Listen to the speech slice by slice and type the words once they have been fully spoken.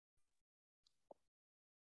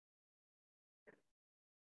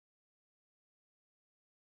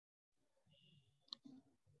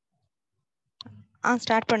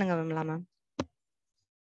Start பண்ணுங்க Vimala ma'am.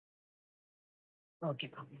 Okay,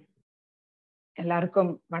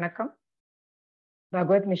 எல்லாருக்கும் வணக்கம்.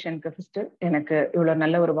 பகவத் மிஷனுக்கு ஃபர்ஸ்ட் எனக்கு இவ்வளவு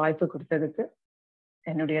நல்ல ஒரு வாய்ப்பு கொடுத்ததுக்கு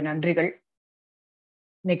என்னுடைய நன்றிகள்.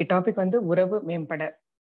 இன்னைக்கு டாபிக் வந்து உறவு மேம்பட.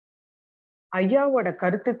 ஐயாவோட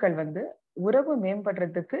கருத்துக்கள் வந்து உறவு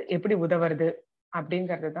மேம்படுறதுக்கு எப்படி உதவுறது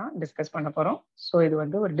அப்படிங்கறது தான் டிஸ்கஸ் பண்ண போறோம். ஸோ இது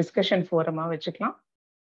வந்து ஒரு டிஸ்கஷன் ஃபோரமா வச்சுக்கலாம்.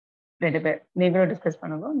 2 பேர் நீங்களும் டிஸ்கஸ்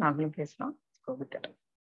பண்ணுங்க, நாங்களும் பேசலாம்.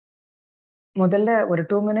 முதல்ல ஒரு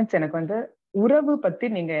 2 minutes எனக்கு வந்து உறவு பத்தி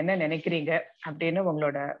நீங்க என்ன நினைக்கிறீங்க அப்படின்னு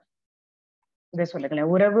உங்களோட இதை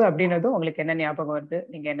சொல்லுங்களேன். உறவு அப்படின்னதும் உங்களுக்கு என்ன ஞாபகம் வருது,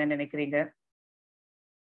 நீங்க என்ன நினைக்கிறீங்க?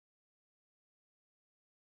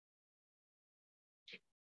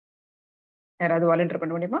 யாராவது வாலண்டியர்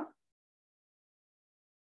பண்ண முடியுமா?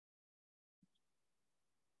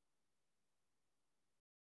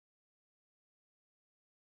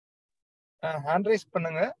 ஹேண்ட் ரைஸ்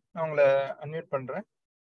பண்ணுங்க, நான் உங்களை அன்மியூட் பண்றேன்.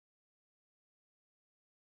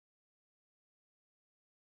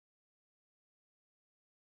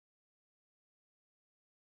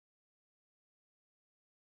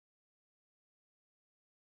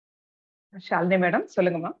 ஷாலினி மேடம்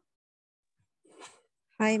சொல்லுங்கம்மா.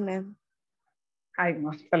 Hi ma'am.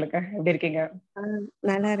 ஹாய்மா, சொல்லுங்க, எப்படி இருக்கீங்க?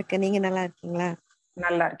 நல்லா இருக்கேன், நீங்க நல்லா இருக்கீங்களா?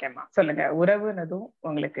 நல்லா இருக்கேம்மா. சொல்லுங்க, உறவுனதும்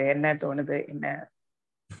உங்களுக்கு என்ன தோணுது? என்ன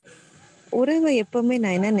உறவு எப்பவுமே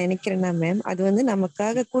நான் என்ன நினைக்கிறேன்னா மேம், அது வந்து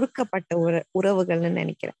நமக்காக கொடுக்கப்பட்ட உறவுகள்னு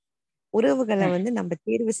நினைக்கிறேன். உறவுகளை வந்து நம்ம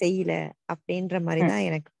தேர்வு செய்யல அப்படின்ற மாதிரிதான்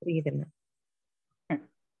எனக்கு புரியுது மேம்.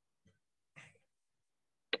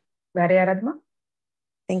 வேற யாராவதுமா?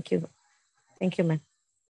 தேங்க்யூ. Thank you ma'am.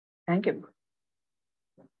 தேங்க்யூ.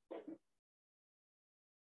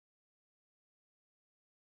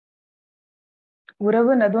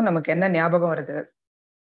 உறவுனதும் நமக்கு என்ன ஞாபகம் வருது?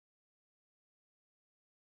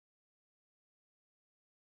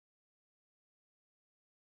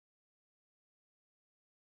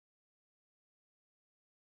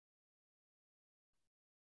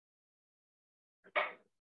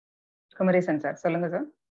 குமரேசன் சார் சொல்லுங்க சார்.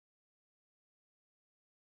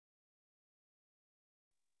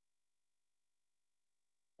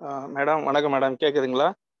 மேடம் வணக்கம் மேடம், கேக்குதுங்களா?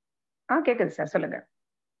 கேக்குது சார், சொல்லுங்க.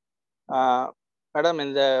 மேடம்,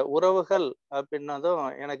 இந்த உறவுகள் அப்படின்னதும்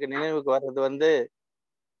எனக்கு நினைவுக்கு வர்றது வந்து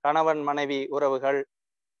கணவன் மனைவி உறவுகள்,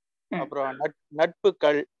 அப்புறம்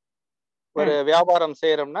நட்புகள். ஒரு வியாபாரம்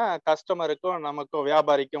செய்யறோம்னா கஸ்டமருக்கும் நமக்கும்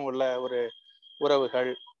வியாபாரிக்கும் உள்ள ஒரு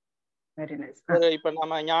உறவுகள். இப்ப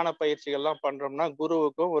நம்ம ஞான பயிற்சிகள்லாம் பண்றோம்னா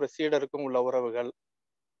குருவுக்கும் ஒரு சீடருக்கும் உள்ள உறவுகள்.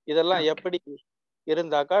 இதெல்லாம் எப்படி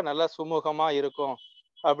இருந்தாக்கா நல்லா சுமூகமா இருக்கும்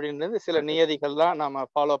அப்படின்றது சில நியதிகள்லாம் நாம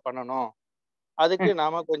ஃபாலோ பண்ணணும். அதுக்கு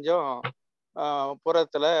நாம கொஞ்சம்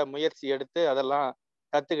புறத்துல முயற்சி எடுத்து அதெல்லாம்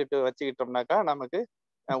கத்துக்கிட்டு வச்சுக்கிட்டோம்னாக்கா நமக்கு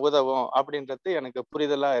உதவும் அப்படின்றது எனக்கு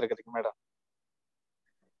புரிதலா இருக்குதுங்க மேடம்.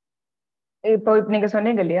 இப்போ நீங்க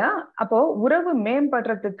சொன்னீங்க இல்லையா, அப்போ உறவு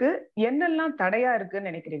மேம்படுறதுக்கு என்னெல்லாம் தடையா இருக்குன்னு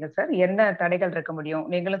நினைக்கிறீங்க சார்? என்ன தடைகள் இருக்க முடியும்?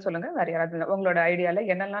 நீங்களும் சொல்லுங்க, வேற யாராவது உங்களோட ஐடியால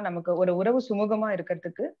என்னெல்லாம் நமக்கு ஒரு உறவு சுமூகமா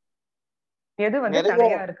இருக்கிறதுக்கு எது வந்து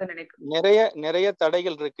தடையா இருக்குன்னு நினைக்கிறீங்க? நிறைய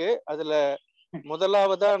தடைகள் இருக்கு. அதுல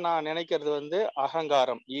முதலாவதா நான் நினைக்கிறது வந்து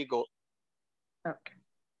அகங்காரம், ஈகோ.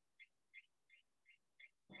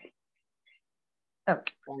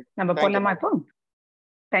 நம்ம போலாமா இப்போ?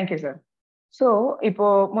 Thank you sir. சோ இப்போ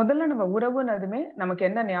முதல்ல நம்ம உறவுனதுமே நமக்கு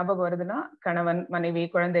என்ன ஞாபகம் வருதுன்னா கணவன் மனைவி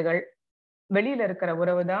குழந்தைகள் வெளியில இருக்கிற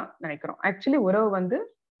உறவு தான் நினைக்கிறோம். ஆக்சுவலி உறவு வந்து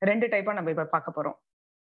 2 டைப்பா நம்ம இப்ப பார்க்க போறோம்.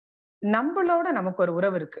 நம்மளோட நமக்கு ஒரு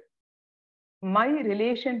உறவு இருக்கு, my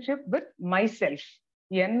relationship with my self.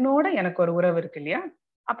 என்னோட எனக்கு ஒரு உறவு இருக்கு இல்லையா?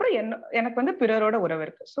 அப்புறம் எனக்கு வந்து பிறரோட உறவு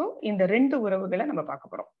இருக்கு. சோ இந்த 2 உறவுகளை நம்ம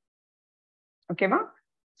பார்க்க போறோம். ஓகேவா?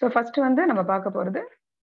 சோ ஃபர்ஸ்ட் வந்து நம்ம பார்க்க போறது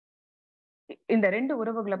இந்த 2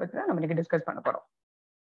 உறவுகளை பத்தி தான் நம்ம இன்னைக்கு டிஸ்கஸ் பண்ண போறோம்.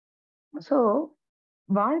 சோ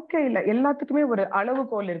வாழ்க்கையில எல்லாத்துக்குமே ஒரு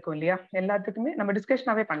அளவுகோல் இருக்கும் இல்லையா? எல்லாத்துக்குமே நம்ம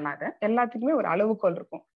டிஸ்கஷனாவே பண்ணாத எல்லாத்துக்குமே ஒரு அளவுகோல்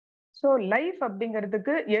இருக்கும். சோ லைஃப்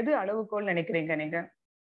அப்படிங்கிறதுக்கு எது அளவுகோல் நினைக்கிறீங்க நீங்க?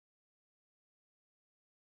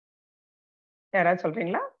 யாராவது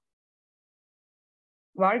சொல்றீங்களா?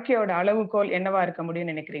 வாழ்க்கையோட அளவுகோல் என்னவா இருக்க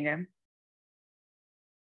முடியும்னு நினைக்கிறீங்க?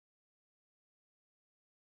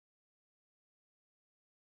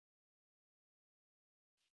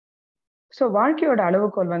 சோ வாழ்க்கையோட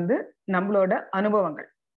அளவுகோல் வந்து நம்மளோட அனுபவங்கள்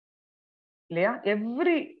இல்லையா?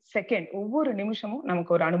 எவ்ரி செகண்ட், ஒவ்வொரு நிமிஷமும்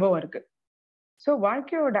நமக்கு ஒரு அனுபவம் இருக்கு. சோ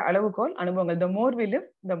வாழ்க்கையோட அளவுகோல் அனுபவங்கள். the more we live,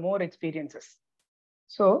 the more experiences.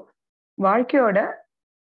 So வாழ்க்கையோட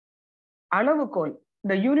அளவுகோல்,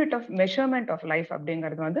 the unit of measurement of life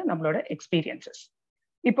அப்படிங்கிறது வந்து நம்மளோட எக்ஸ்பீரியன்சஸ்.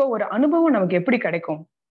 இப்போ ஒரு அனுபவம் நமக்கு எப்படி கிடைக்கும்?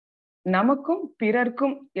 நமக்கும்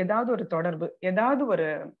பிறர்க்கும் ஏதாவது ஒரு தொடர்பு, ஏதாவது ஒரு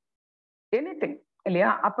எனிதிங், இல்லையா?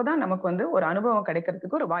 அப்பதான் நமக்கு வந்து ஒரு அனுபவம்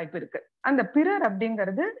கிடைக்கிறதுக்கு ஒரு வாய்ப்பு இருக்கு. அந்த பிறர்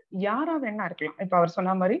அப்படிங்கிறது யாரா வேணா இருக்கலாம். இப்ப அவர்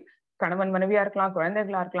சொன்ன மாதிரி கணவன் மனைவியா இருக்கலாம்,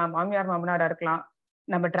 குழந்தைகளா இருக்கலாம், மாமியார் மாமனாரா இருக்கலாம்,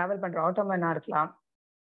 நம்ம டிராவல் பண்ற ஆட்டோமேனா இருக்கலாம்,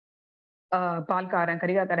 பால்காரன்,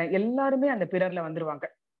 கரிகாக்காரன் எல்லாருமே அந்த பிறர்ல வந்துருவாங்க.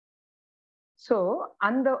 சோ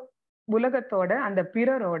அந்த உலகத்தோட அந்த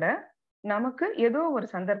பிறரோட நமக்கு ஏதோ ஒரு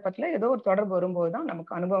சந்தர்ப்பத்துல ஏதோ ஒரு தொடர்பு வரும்போதுதான்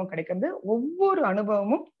நமக்கு அனுபவம் கிடைக்கிறது. ஒவ்வொரு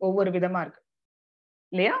அனுபவமும் ஒவ்வொரு விதமா இருக்கு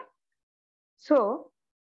இல்லையா? சோ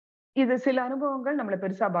இது சில அனுபவங்கள் நம்மள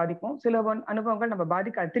பெருசா பாதிக்கும், சில அனுபவங்கள் நம்ம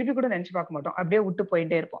பாதிக்காது, திருப்பி கூட நினைச்சு பார்க்க மாட்டோம், அப்படியே விட்டு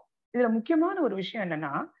போயிட்டே இருப்போம். இதுல முக்கியமான ஒரு விஷயம்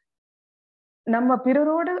என்னன்னா, நம்ம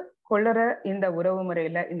பிறரோடு கொள்ளுற இந்த உறவு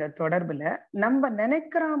முறையில இந்த தொடர்புல நம்ம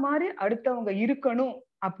நினைக்கிற மாதிரி அடுத்தவங்க இருக்கணும்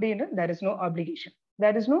அப்படின்னு there is no obligation.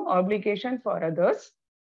 There is no obligation for others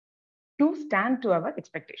to stand to our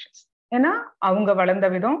expectations. ஏன்னா அவங்க வளர்ந்த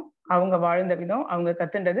விதம், அவங்க வாழ்ந்த விதம், அவங்க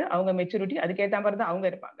கத்துன்றது, அவங்க மெச்சூரிட்டி, அதுக்கேற்ற மாதிரி தான் அவங்க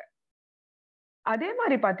இருப்பாங்க. அதே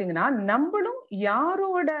மாதிரி பாத்தீங்கன்னா நம்மளும்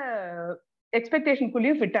யாரோட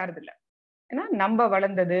எக்ஸ்பெக்டேஷனுக்குள்ளேயும் ஃபிட் ஆறது இல்ல. ஏன்னா நம்ம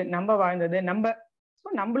வளர்ந்தது, நம்ம வாழ்ந்தது,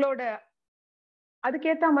 நம்மளோட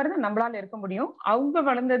அதுக்கேத்த மாதிரிதான் நம்மளால இருக்க முடியும். அவங்க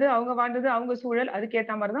வளர்ந்தது, அவங்க வாழ்ந்தது, அவங்க சூழல்,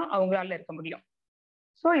 அதுக்கேத்த மாதிரிதான் அவங்களால இருக்க முடியும்.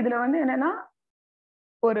 சோ இதுல வந்து என்னன்னா,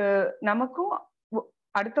 ஒரு நமக்கும்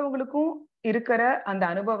அடுத்தவங்களுக்கும் இருக்கிற அந்த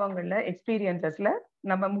அனுபவங்கள்ல, எக்ஸ்பீரியன்சஸ்ல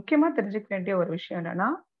நம்ம முக்கியமா தெரிஞ்சுக்க வேண்டிய ஒரு விஷயம் என்னன்னா,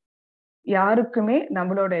 யாருக்குமே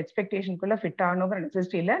நம்மளோட எக்ஸ்பெக்டேஷனுக்குள்ள ஃபிட் ஆகணுங்கிற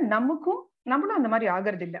நெசசிட்டி இல்ல. நம்மளும் அந்த மாதிரி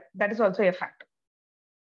ஆகிறது இல்ல. That is also a fact.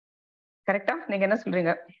 கரெக்டா? நீங்க என்ன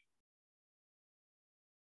சொல்றீங்க?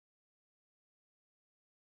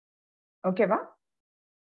 ஓகேவா?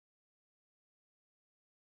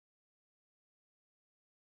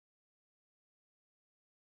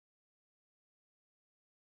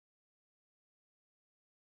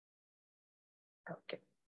 ஓகே.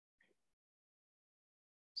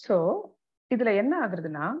 சோ இதுல என்ன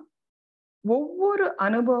ஆகுறதுன்னா, ஒவ்வொரு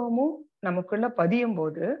அனுபவமும் நமக்குள்ள பதியும்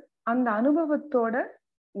போது அந்த அனுபவத்தோட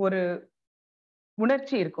ஒரு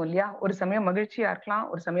உணர்ச்சி இருக்கும் இல்லையா? ஒரு சமயம் மகிழ்ச்சியா இருக்கலாம்,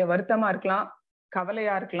 ஒரு சமயம் வருத்தமா இருக்கலாம்,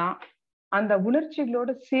 கவலையா இருக்கலாம். அந்த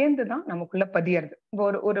உணர்ச்சிகளோட சேர்ந்துதான் நமக்குள்ள பதியறது. இப்போ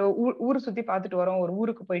ஒரு ஊரை சுத்தி பார்த்துட்டு வரோம், ஒரு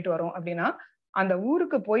ஊருக்கு போயிட்டு வரோம் அப்படின்னா, அந்த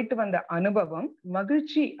ஊருக்கு போயிட்டு வந்த அனுபவம்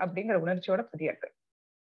மகிழ்ச்சி அப்படிங்கிற உணர்ச்சியோட பதியறது.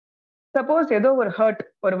 சப்போஸ் ஏதோ ஒரு ஹர்ட்,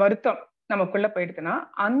 ஒரு வருத்தம் நமக்குள்ள போயிடுதுன்னா,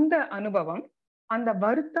 அந்த அனுபவம் அந்த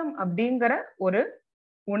வருத்தம் அப்படிங்கிற ஒரு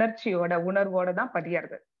உணர்வோட தான்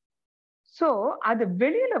பதியறது. சோ அது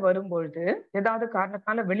வெளியில வரும்பொழுது, ஏதாவது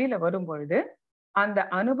காரணத்தால வெளியில வரும்பொழுது அந்த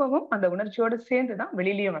அனுபவம் அந்த உணர்ச்சியோட சேர்ந்துதான்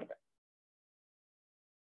வெளியிலயும் வருது.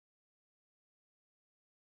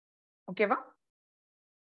 ஓகேவா?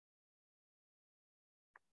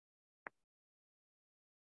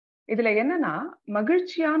 இதுல என்னன்னா,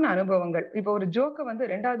 மகிழ்ச்சியான அனுபவங்கள், இப்ப ஒரு ஜோக்க வந்து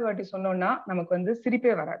 2வது வாட்டி சொன்னோம்னா நமக்கு வந்து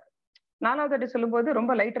சிரிப்பே வராது. 4வது வாட்டி சொல்லும்போது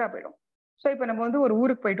ரொம்ப லைட்டரா போயிடும். சோ இப்ப நம்ம வந்து ஒரு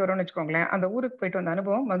ஊருக்கு போயிட்டு வரோம்னு வச்சுக்கோங்களேன், அந்த ஊருக்கு போயிட்டு வந்த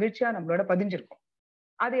அனுபவம் மகிழ்ச்சியா நம்மளோட பதிஞ்சிருக்கும்.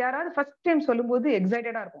 அது யாராவது ஃபர்ஸ்ட் டைம் சொல்லும்போது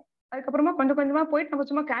எக்ஸைட்டடா இருக்கும். அதுக்கப்புறமா கொஞ்சம் கொஞ்சமா போயிட்டு நம்ம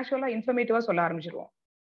சும்மா கேஷுவலா இன்ஃபர்மேட்டிவா சொல்ல ஆரம்பிச்சிருவோம்.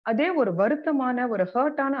 அதே ஒரு வருத்தமான ஒரு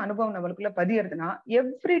ஹர்ட்டான அனுபவம் நம்மளுக்குள்ள பதியறதுன்னா,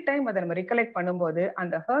 எவ்ரி டைம் அதை நம்ம ரிகலெக்ட் பண்ணும்போது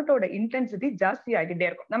அந்த ஹர்ட்டோட இன்டென்சிட்டி ஜாஸ்தி ஆகிட்டே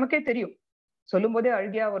இருக்கும். நமக்கே தெரியும். சொல்லும் போதே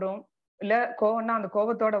அழுகையா வரும், இல்ல கோவம்னா அந்த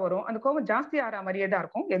கோவத்தோட வரும். அந்த கோவம் ஜாஸ்தி ஆற மாதிரியே தான்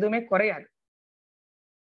இருக்கும், எதுவுமே குறையாது.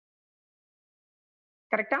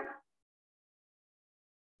 கரெக்டா?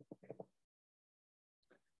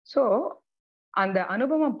 சோ அந்த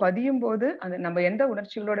அனுபவம் பதியும் போது அந்த நம்ம எந்த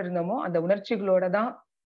உணர்ச்சிகளோட இருந்தோமோ அந்த உணர்ச்சிகளோட தான்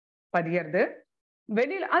பதியறது.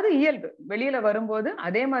 வெளியில அது இயல்பு. வெளியில வரும்போது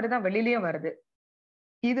அதே மாதிரிதான் வெளியிலயும் வருது.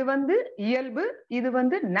 இது வந்து இயல்பு, இது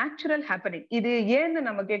வந்து நேச்சுரல் ஹேப்பனிங். இது ஏன்னு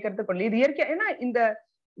நம்ம கேட்கறதுக்குள்ள இது இயற்கை. ஏன்னா இந்த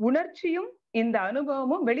உணர்ச்சியும் இந்த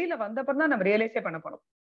அனுபவமும் வெளியில வந்தப்பறம் தான் நம்ம ரியலைஸே பண்ண போறோம்.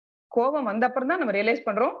 கோபம் வந்தப்பறம் தான் நம்ம ரியலைஸ்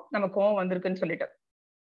பண்றோம் நம்ம கோபம் வந்திருக்குன்னு சொல்லிட்டு.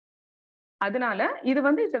 அதனால இது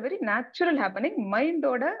வந்து it's a very natural happening.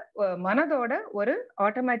 மைண்டோட மனதோட ஒரு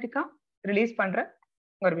ஆட்டோமேட்டிக்கா ரிலீஸ் பண்ற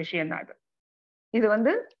ஒரு விஷயம் தான் இது. இது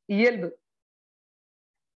வந்து இயல்பு,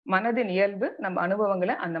 மனதின் இயல்பு. நம்ம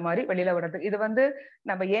அனுபவங்களை அந்த மாதிரி வெளியில விடுறது. இது வந்து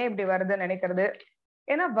நம்ம ஏன் இப்படி வருதுன்னு நினைக்கிறது.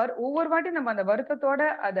 ஏன்னா ஒவ்வொரு வாட்டி நம்ம அந்த வருத்தத்தோட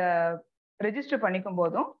அத ரெஜிஸ்டர் பண்ணிக்கும்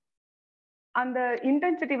போதும் அந்த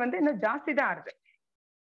இன்டென்சிட்டி வந்து இன்னும் ஜாஸ்தி தான் ஆகுது.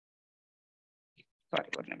 சாரி,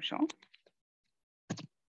 ஒரு நிமிஷம்.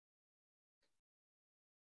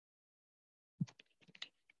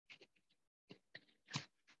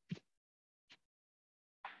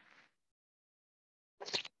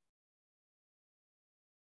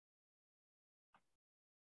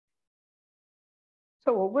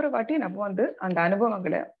 சோ ஒவ்வொரு வாட்டியும் நம்ம வந்து அந்த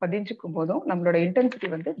அனுபவங்களை பதிஞ்சுக்கும் போதும் நம்மளோட இன்டென்சிட்டி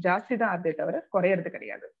வந்து ஜாஸ்தி தான் ஆகுதே தவிர குறையறது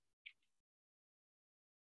கிடையாது.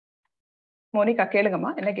 மோனிகா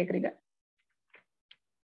கேளுங்கம்மா, என்ன கேக்குறீங்க?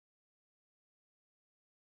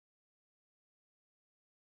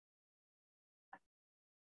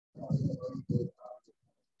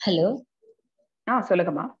 ஹலோ,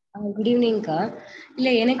 சொல்லுங்கம்மா. குட் ஈவினிங்க்கா. இல்ல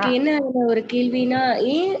எனக்கு என்ன ஒரு கேள்வினா,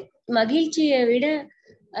 ஏன் மகிழ்ச்சியை விட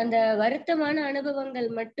அந்த வருத்தமான அனுபவங்கள்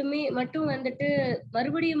மட்டும் வந்துட்டு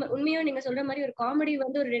மறுபடியும் உண்மையா நீங்க சொல்ற மாதிரி ஒரு காமெடி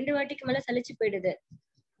வந்து ஒரு 2 வாட்டிக்கு மேல சலிச்சு போயிடுது.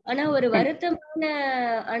 ஆனா ஒரு வருத்தமான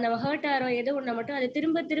நம்ம ஹர்ட் ஆறோம் ஏதோ ஒண்ணு மட்டும் அது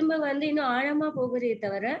திரும்ப திரும்ப வந்து இன்னும் ஆழமா போகுதே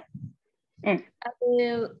தவிர அது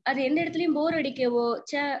அது எந்த இடத்துலயும் போர் அடிக்கவோ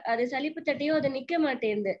அது சலிப்பு தட்டியோ அது நிக்க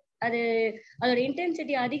மாட்டேங்குது. அதோட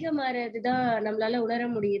இன்டென்சிட்டி அதிகமாறதுதான் நம்மளால உணர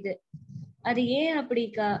முடியுது. அது ஏன்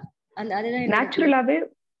அப்படிக்கா? அதுதான்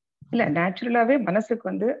நேச்சுரலாவே மனசுக்கு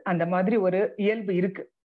வந்து அந்த மாதிரி ஒரு இயல்பு இருக்கு.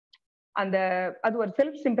 அது ஒரு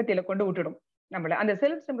செல்ஃப் சிம்பத்தியில கொண்டு விட்டுடும் நம்மள. அந்த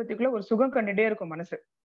செல்ஃப் சிம்பத்திக்குள்ள ஒரு சுகம் கண்டுட்டே இருக்கும் மனசு.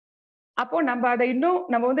 அப்போ நம்ம அதை இன்னும்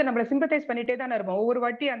நம்ம வந்து நம்மள சிம்பத்தைஸ் பண்ணிட்டே தானே இருப்போம் ஒவ்வொரு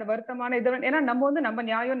வாட்டி அந்த வருத்தமான இது. ஏன்னா நம்ம வந்து நம்ம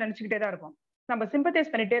நியாயம் நினைச்சுக்கிட்டே தான் இருப்போம். நம்ம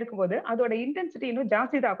சிம்பத்தைஸ் பண்ணிட்டே இருக்கும்போது அதோட இன்டென்சிட்டி இன்னும்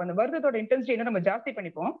ஜாஸ்தி தான் ஆகும். அந்த வருத்தத்தோட இன்டென்சிட்டி இன்னும் நம்ம ஜாஸ்தி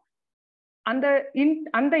பண்ணிப்போம்.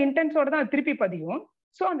 அந்த இன்டென்ஸோட தான் திருப்பி பதியும்.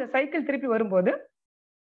 சோ அந்த சைக்கிள் திருப்பி வரும்போது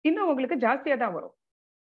இன்னும் உங்களுக்கு ஜாஸ்தியா தான் வரும்.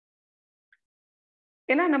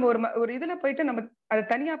 ஏன்னா நம்ம ஒரு இதுல போயிட்டு நம்ம அதை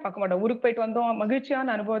தனியா பார்க்க மாட்டோம். ஊருக்கு போயிட்டு வந்தோம்,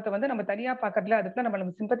 மகிழ்ச்சியான அனுபவத்தை வந்து நம்ம தனியா பாக்குறதுல அதுக்கு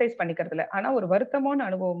நம்ம சிம்பத்தைஸ் பண்ணிக்கிறது இல்லை. ஆனா ஒரு வருத்தமான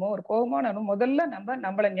அனுபவமோ ஒரு கோபமான அனுபவம் முதல்ல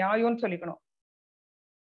நம்மள நியாயம்னு சொல்லிக்கணும்.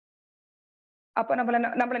 அப்ப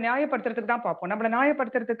நம்மள நியாயப்படுத்துறதுக்கு தான் பார்ப்போம். நம்மள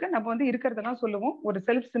நியாயப்படுத்துறதுக்கு நம்ம வந்து இருக்கிறதெல்லாம் சொல்லுவோம். ஒரு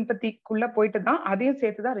செல்ஃப் சிம்பத்திக்குள்ள போயிட்டு தான் அதையும்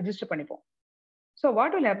சேர்த்துதான் ரெஜிஸ்டர் பண்ணிப்போம். சோ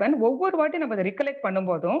வாட் வில் ஹேப்பன், ஒவ்வொரு வாட்டி நம்ம அதை ரிகலெக்ட்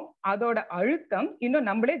பண்ணும் போதும் அதோட அழுத்தம் இன்னும்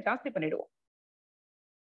நம்மளே ஜாஸ்தி பண்ணிடுவோம்.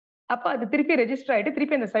 அப்ப அது திருப்பி ரெஜிஸ்டர் ஆயிட்டு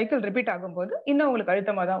திருப்பி அந்த சைக்கிள் ரிப்பீட் ஆகும்போது இன்னும் உங்களுக்கு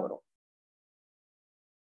அழுத்தமா தான் வரும்.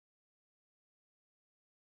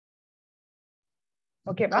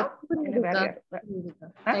 ஓகேவா?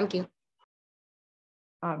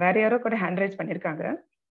 வேற யாரோ கூட ஹேண்ட் ரைஸ் பண்ணிருக்காங்க.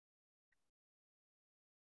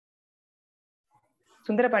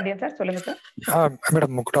 சுந்தரபாண்டியன் சார் சொல்லுங்க sir.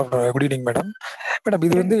 Madam good evening madam. Madam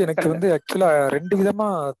இது வந்து எனக்கு வந்து ஆக்சுவலா 2 விதமா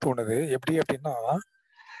தோணுது. எப்படி அப்படின்னா,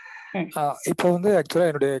 இப்போ வந்து ஆக்சுவலா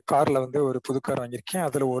என்னுடைய கார்ல வந்து ஒரு புது கார் வாங்கியிருக்கேன்.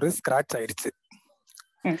 அதுல ஒரு ஸ்கிராட்ச் ஆயிடுச்சு.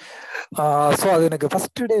 சோ அது எனக்கு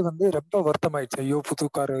ஃபர்ஸ்ட் டே வந்து ரொம்ப வருத்தம் ஆயிடுச்சு. ஐயோ புது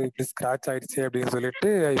கார் இப்படி ஸ்கிராட்ச் ஆயிடுச்சு அப்படின்னு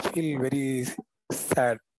சொல்லிட்டு I feel very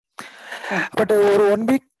sad. But ஒரு 1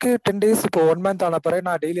 வீக் 10 days இப்போ 1 month ஆன பிறகு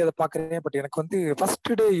நான் டெய்லி அதை பாக்குறேன். பட் எனக்கு வந்து ஃபர்ஸ்ட்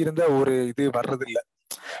டே இருந்த ஒரு இது வர்றது இல்ல.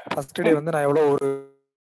 ஃபர்ஸ்ட் டே வந்து நான் எவ்வளவு ஒரு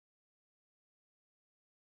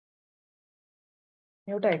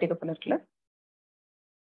மியூட் ஆயிட்டு போல இருக்குல்ல.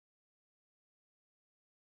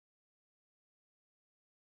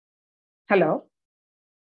 ஹலோ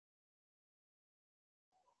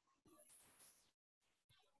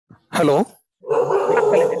ஹலோ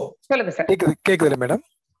சொல்லுங்க சார். கேக்குதுல மேடம்?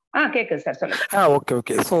 கேக்குது சார் சொல்லுங்க.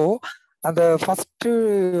 ஓகே. சோ அந்த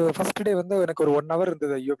ஃபர்ஸ்ட் டே வந்து எனக்கு ஒரு 1 hour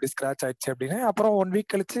இருந்தது. ஐயோ இப்படி ஸ்கிராட்ச் ஆயிடுச்சு அப்படின்னு. அப்புறம் 1 week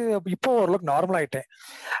கழிச்சு இப்போ ஓரளவுக்கு நார்மல் ஆயிட்டேன்.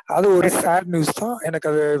 அது ஒரு சேட் நியூஸ் தான். எனக்கு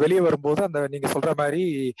அது வெளியே வரும்போது அந்த நீங்க சொல்ற மாதிரி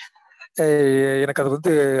எனக்கு அது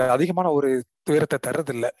வந்து அதிகமான ஒரு துயரத்தை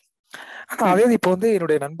தர்றது இல்லை. ஆனா அதே இப்போ வந்து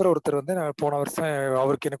என்னுடைய நண்பர் ஒருத்தர் வந்து நான் போன வருஷம்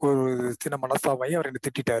அவருக்கு எனக்கு ஒரு சின்ன மனஸ்தாபமாயி அவர் என்ன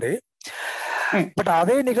திட்டாரு. பட்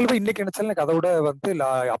அதே நிகழ்வு இன்னைக்கு நினைச்சாலும் எனக்கு அதோட வந்து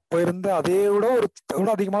அப்ப இருந்த அதே விட ஒரு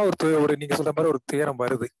அதிகமான ஒரு நீங்க சொல்ற மாதிரி ஒரு துயரம்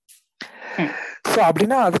வருது. சோ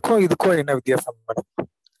அப்படின்னா அதுக்கும் இதுக்கும் என்ன வித்தியாசம் மேடம்?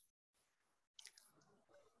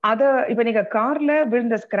 அத இப்ப நீங்க கார்ல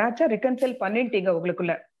விழுந்த ஸ்கிராட்ச ரிகன்சைல் பண்ணிட்டீங்க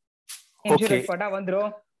உங்களுக்குள்ள. இன்சூரன்ஸ் போட்டா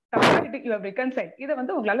வந்துரும். இத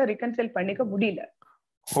வந்து உங்களால ரிகன்சைல் பண்ணிக்க முடியல.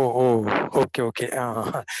 ஓகே.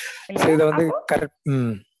 இத வந்து கரெக்ட்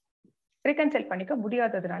ரிகன்சைல் பண்ணிக்க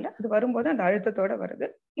முடியாததுனால அது வரும்போது அந்த அழுத்தத்தோட வருது.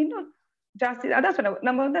 இன்னும் ஜாஸ்தி அதான் சொன்ன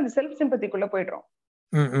நம்ம வந்து அந்த செல்ஃப் சிம்பத்திக்குள்ள போயிடுறோம்.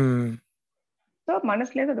 சோ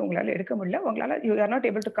மனசுல இருந்து அது உங்களால எடுக்க முடியல. உங்களால you are not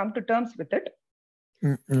able to come to terms with it.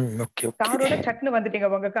 காரோட சட்னு வந்துட்டீங்க.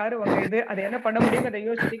 உங்க காரு உங்க இது அது என்ன பண்ண முடியும் அதை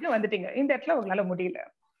யோசிச்சீங்க வந்துட்டீங்க. இந்த இடத்துல உங்களால முடியல.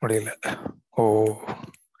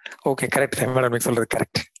 ஓகே கரெக்ட் மேடம் நீங்க சொல்றது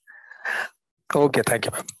correct. Okay thank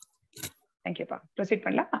you ma'am. Thank you பா. ப்ரோசீட்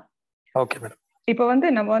பண்ணலாம். Okay madam. இப்போ வந்து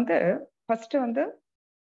நம்ம வந்து ஃபர்ஸ்ட் வந்து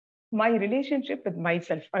my relationship with my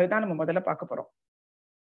self அதுதான் நம்ம முதல்ல பார்க்க போறோம்.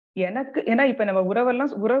 எனக்கு ஏன்னா இப்ப நம்ம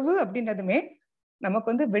உறவு அப்படின்றதுமே நமக்கு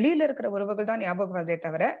வந்து வெளியில இருக்கிற உறவுகள் தான் ஞாபகம் வருதே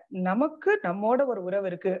தவிர நமக்கு நம்மோட ஒரு உறவு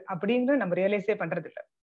இருக்கு அப்படிங்கிற நம்ம ரியலைஸே பண்றது இல்லை.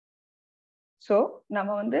 சோ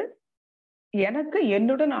நம்ம வந்து எனக்கு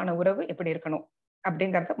என்னுடன் ஆன உறவு எப்படி இருக்கணும்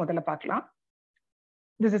அப்படிங்கறத முதல்ல பார்க்கலாம்.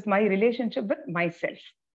 This is my relationship with my self.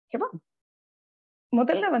 ஓகேவா?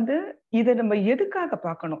 முதல்ல வந்து இதை நம்ம எதுக்காக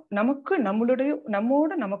பார்க்கணும்?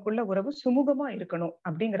 நம்மோட நமக்குள்ள உறவு சுமூகமா இருக்கணும்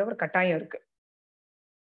அப்படிங்கிற ஒரு கட்டாயம் இருக்கு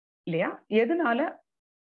இல்லையா? எதனால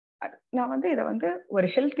நான் வந்து இதை வந்து ஒரு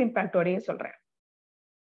ஹெல்த் இம்பாக்டோடயே சொல்றேன்.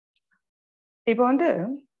 இப்போ வந்து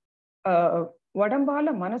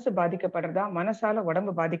உடம்பால மனசு பாதிக்கப்படுறதா மனசால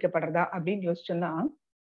உடம்பு பாதிக்கப்படுறதா அப்படின்னு யோசிச்சோம்னா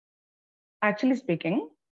ஆக்சுவலி ஸ்பீக்கிங்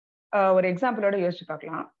ஒரு எக்ஸாம்பிளோட யோசிச்சு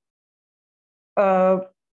பார்க்கலாம்.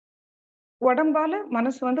 உடம்பால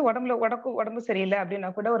மனசு வந்து உடம்பு சரியில்லை அப்படின்னா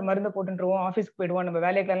கூட ஒரு மருந்து போட்டுருவோம், ஆஃபீஸ்க்கு போயிடுவோம், நம்ம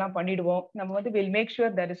வேலைகள் எல்லாம் பண்ணிடுவோம். நம்ம வந்து will make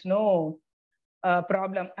sure there is no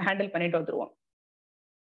problem, handle பண்ணிட்டு வந்துருவோம்.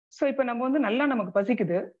 ஸோ இப்போ நம்ம வந்து நமக்கு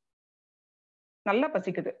பசிக்குது, நல்லா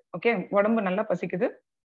பசிக்குது, ஓகே, உடம்பு நல்லா பசிக்குது,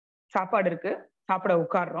 சாப்பாடு இருக்கு, சாப்பிட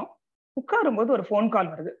உட்காரும் போது ஒரு ஃபோன்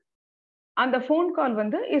கால் வருது. அந்த ஃபோன் கால்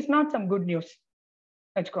வந்து is not some good news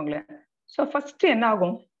வச்சுக்கோங்களேன். ஸோ ஃபர்ஸ்ட் என்ன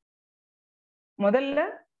ஆகும், முதல்ல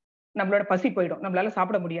நம்மளோட பசி போயிடும், நம்மளால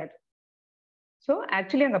சாப்பிட முடியாது. ஸோ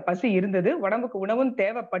ஆக்சுவலி அங்க பசி இருந்தது, உடம்புக்கு உணவும்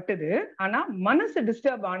தேவைப்பட்டது. ஆனா மனசு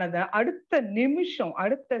டிஸ்டர்ப் ஆனதை அடுத்த நிமிஷம்,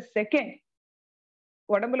 அடுத்த செகண்ட்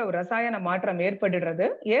உடம்புல ஒரு ரசாயன மாற்றம்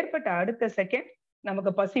ஏற்பட்ட அடுத்த செகண்ட்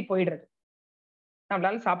நமக்கு பசி போயிடுறது,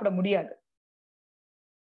 நம்மளால சாப்பிட முடியாது.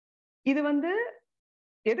 இது வந்து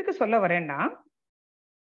எதுக்கு சொல்ல வரேன்னா,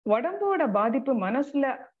 உடம்போட பாதிப்பு மனசுல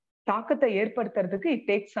தாக்கத்தை ஏற்படுத்துறதுக்கு it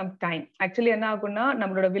takes some time. Actually என்ன ஆகும்னா,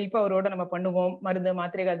 நம்மளோட வில் பவரோட நம்ம பண்ணுவோம், மருந்து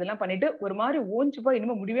மாத்திரைகள் அதெல்லாம் பண்ணிட்டு ஒரு மாதிரி ஓஞ்சு போய்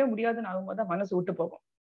இனிமே முடியவே முடியாதுன்னு ஆகும்போது தான் மனசு விட்டு போகும்.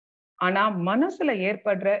 ஆனா மனசுல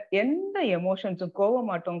ஏற்படுற எந்த எமோஷன்ஸும்,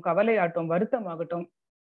 கோவமாகட்டும், கவலையாகட்டும், வருத்தமாகட்டும்,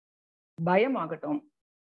 பயமாகட்டும்,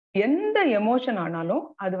 எந்த எமோஷன் ஆனாலும்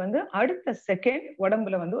அது வந்து அடுத்த செகண்ட்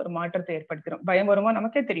உடம்புல வந்து ஒரு மாற்றத்தை ஏற்படுத்திடும். பயம் வருமா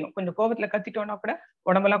நமக்கே தெரியும், கொஞ்சம் கோவத்துல கத்திட்டோம்னா கூட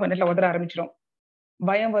உடம்பெல்லாம் கொஞ்சம் உதற ஆரம்பிச்சிடும்.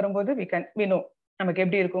 பயம் வரும்போது we know நமக்கு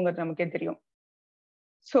எப்படி இருக்குங்கிறது நமக்கே தெரியும்.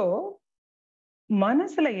 சோ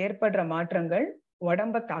மனசுல ஏற்படுற மாற்றங்கள்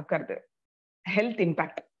உடம்ப தாக்குறது, ஹெல்த்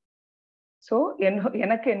இம்பாக்ட். சோ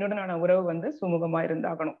எனக்கு என்னுடனான உறவு வந்து சுமூகமா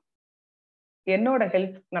இருந்தாகணும், என்னோட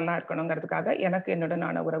ஹெல்த் நல்லா இருக்கணுங்கிறதுக்காக எனக்கு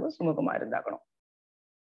என்னுடனான உறவு சுமூகமா இருந்தாகணும்.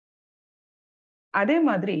 அதே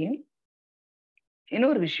மாதிரி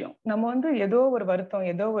இன்னொரு விஷயம், நம்ம வந்து ஏதோ ஒரு வருத்தம்,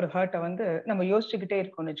 ஏதோ ஒரு ஹர்ட்டை வந்து நம்ம யோசிச்சுக்கிட்டே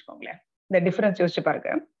இருக்கோம்னு வச்சுக்கோங்களேன். இந்த டிஃபரன்ஸ் யோசிச்சு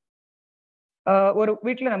பாருங்க.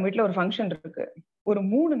 நம்ம வீட்டுல ஒரு ஃபங்க்ஷன் இருக்கு, ஒரு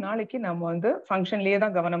 3 நாளைக்கு நம்ம வந்து ஃபங்க்ஷன்லயே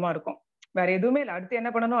தான் கவனமா இருக்கும், வேற எதுவுமே இல்லை, அடுத்து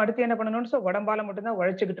என்ன பண்ணணும்னு உடம்பால மட்டும்தான்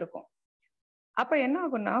உழைச்சுக்கிட்டு இருக்கோம். அப்ப என்ன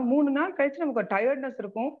ஆகும்னா 3 நாள் கழிச்சு நமக்கு ஒரு டயர்ட்னஸ்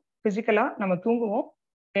இருக்கும், பிசிக்கலா நம்ம தூங்குவோம்,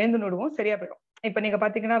 எழுந்து நடுவோம், சரியா போயிடும். இப்ப நீங்க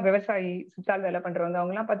பாத்தீங்கன்னா விவசாயி, சித்தாள் வேலை பண்றவங்க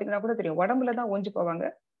அவங்க எல்லாம் பாத்தீங்கன்னா கூட தெரியும், உடம்புலதான் ஓஞ்சு போவாங்க,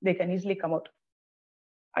 they can easily come out.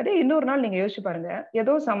 அதே இன்னொரு நாள் நீங்க யோசிச்சு பாருங்க,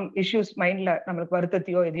 ஏதோ சம் இஷ்யூஸ் மைண்ட்ல நம்மளுக்கு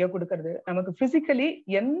வருத்தத்தையோ எதையோ கொடுக்கறது, நமக்கு பிசிக்கலி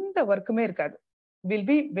எந்த ஒர்க்குமே இருக்காது, will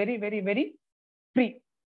be very very very free.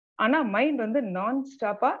 ஆனா மைண்ட் வந்து நான்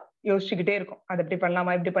ஸ்டாப்பா யோசிச்சுக்கிட்டே இருக்கும், அது எப்படி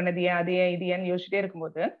பண்ணலாமா, இப்படி பண்ணது ஏன், அது ஏன், இது ஏன்னு யோசிச்சுட்டே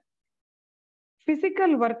இருக்கும்போது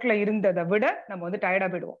பிசிக்கல் ஒர்க்ல இருந்ததை விட நம்ம வந்து டயர்டா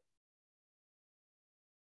போயிடுவோம்.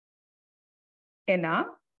 ஏன்னா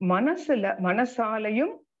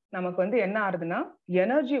மனசாலையும் நமக்கு வந்து என்ன ஆகுதுன்னா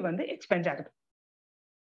எனர்ஜி வந்து எக்ஸ்பெண்ட் ஆகுது,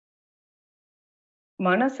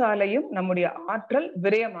 மனசாலையும் நம்முடைய ஆற்றல்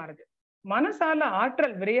விரயமாறுது. மனசால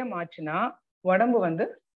ஆற்றல் விரயமாச்சுன்னா உடம்பு வந்து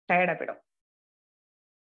டயர்டா போயிடும்.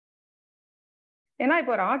 ஏன்னா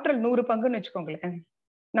இப்ப ஒரு ஆற்றல் 100 பங்குன்னு வச்சுக்கோங்களேன்,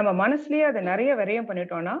 நம்ம மனசுலயே அதை நிறைய விரயம்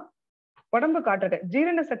பண்ணிட்டோம்னா உடம்பு காட்டுறது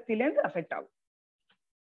ஜீரண சக்தியில இருந்து அஃபெக்ட் ஆகும்.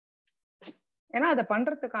 ஏன்னா அதை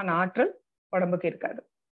பண்றதுக்கான ஆற்றல் உடம்புக்கு இருக்காது.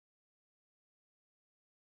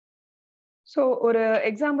 சோ ஒரு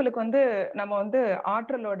எக்ஸாம்பிளுக்கு வந்து நம்ம வந்து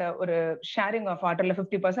ஆற்றலோட ஒரு ஷேரிங் ஆஃப் ஆற்றல்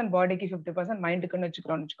 50% பாடிக்கு 50% மைண்டுக்குன்னு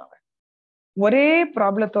வச்சுக்கிறோம்னு வச்சுக்கோங்க. ஒரே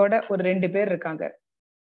ப்ராப்ளத்தோட ஒரு 2 பேர் இருக்காங்க.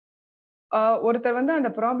 ஒருத்தர் வந்து அந்த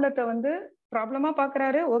ப்ராப்ளத்தை வந்து ப்ராப்ளமா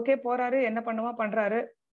பாக்குறாரு, ஓகே போறாரு, என்ன பண்ணுவா பண்றாரு.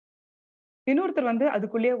 இன்னொருத்தர் வந்து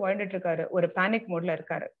அதுக்குள்ளேயே வாழ்ந்துட்டு இருக்காரு, ஒரு பேனிக் மோட்ல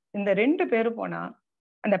இருக்காரு. இந்த 2 பேரும் போனா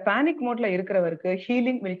அந்த பேனிக் மோட்ல இருக்கிறவருக்கு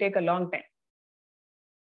healing will take a long time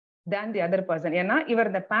than the other person. ஏன்னா இவர்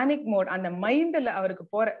இந்த பேனிக் மோட் அந்த மைண்ட்ல அவருக்கு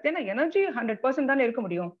ஏன்னா எனர்ஜி 100% தானே இருக்க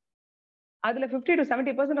முடியும், அதுல 50 to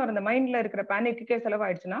 70% அந்த மைண்ட்ல இருக்கிற பேனிக்கே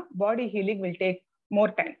செலவாயிடுச்சுன்னா பாடி healing will take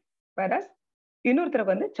more time. Whereas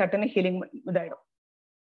இன்னொருத்தருக்கு வந்து சட்டுன்னு ஹீலிங் இதாயிடும்.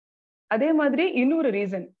 அதே மாதிரி இன்னொரு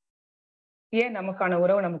ரீசன் ஏன் நமக்கான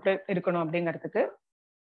உறவு நமக்கு இருக்கணும் அப்படிங்கிறதுக்கு,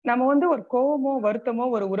 நம்ம வந்து ஒரு கோவமோ வருத்தமோ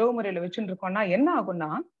ஒரு உறவு முறையில வச்சுட்டு இருக்கோம்னா என்ன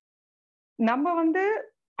ஆகும்னா, நம்ம வந்து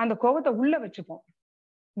அந்த கோவத்தை உள்ள வச்சுப்போம்,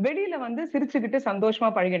 வெளியில வந்து சிரிச்சுக்கிட்டு சந்தோஷமா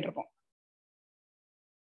பழகிட்டு இருப்போம்.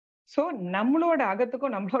 சோ நம்மளோட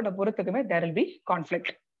அகத்துக்கும் நம்மளோட புறத்துக்குமே there will be conflict.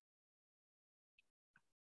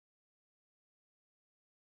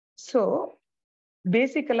 So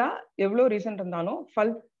பேசிக்கலா எவ்வளவு ரீசன் இருந்தாலும்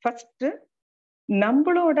ஃபர்ஸ்ட்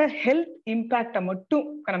நம்மளோட ஹெல்த் இம்பாக்ட மட்டும்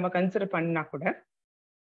நம்ம கன்சிடர் பண்ணா கூட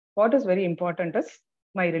what is very important is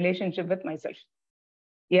my relationship with my self.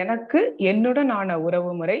 எனக்கு என்னுடனான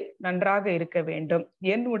உறவு முறை நன்றாக இருக்க வேண்டும்.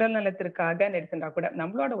 என் உடல் நலத்திற்காக எடுத்துட்டா கூட,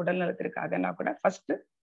 நம்மளோட உடல் நலத்திற்காகனா கூட ஃபர்ஸ்ட்.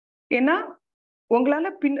 ஏன்னா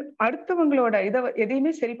உங்களால அடுத்தவங்களோட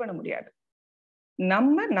எதையுமே சரி பண்ண முடியாது.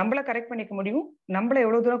 நம்மளை கரெக்ட் பண்ணிக்க முடியும், நம்மள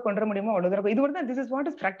எவ்வளவு தூரம் கொண்டு வர முடியுமோ அவ்வளவு தூரம். இது தான் this is what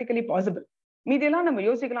is practically possible. மீதியெல்லாம் நம்ம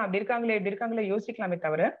யோசிக்கலாம், அப்படி இருக்காங்களே இப்படி இருக்காங்களே யோசிக்கலாமே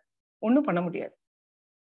தவிர ஒண்ணும் பண்ண முடியாது.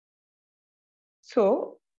 சோ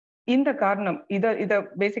இந்த காரணம் இத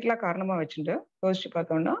பேசிக்கலா காரணமா வச்சுட்டு யோசிச்சு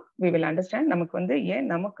பார்த்தோம்னா we will understand நமக்கு வந்து ஏன்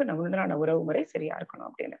நமக்கு நம்மளுடனான உறவு முறை சரியா இருக்கணும்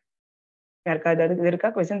அப்படின்னு. யாருக்காவது அது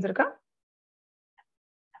இருக்கா? கொஸ்டின்ஸ் இருக்கா?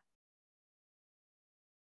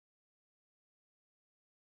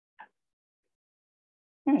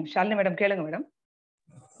 ஷாலினி மேடம் கேளுங்க மேடம்.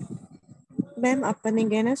 மேம் அப்ப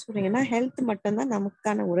நீங்க என்ன சொல்றீங்கன்னா ஹெல்த் மட்டும் தான்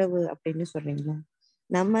நமக்கான உறவு அப்படின்னு சொல்றீங்களா?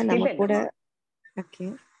 நம்ம கூட ஓகே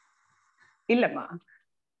இல்லம்மா,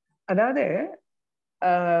 அதாவது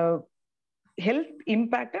ஹெல்த்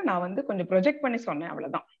இம்பாக்ட நான் வந்து கொஞ்சம் ப்ரொஜெக்ட் பண்ணி சொன்னேன்,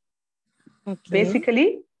 அவ்வளவுதான்.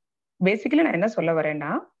 பேசிக்கலி நான் என்ன சொல்ல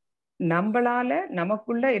வரேன்னா, நம்மளால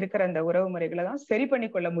நமக்குள்ள இருக்கிற அந்த உறவு முறைகளை தான் சரி பண்ணி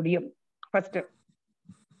கொள்ள முடியும் ஃபர்ஸ்ட்.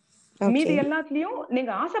 மீதி எல்லாத்துலயும்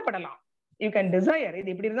நீங்க ஆசைப்படலாம், யூ கேன் டிசைர், இது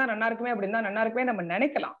இப்படி இருந்தா நல்லா இருக்குமே அப்படி இருந்தா நல்லா இருக்குமே நம்ம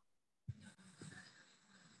நினைக்கலாம்,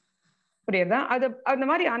 புரியுதா? அது அந்த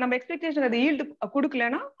மாதிரி நம்ம எக்ஸ்பெக்டேஷன் அது ஈல்டு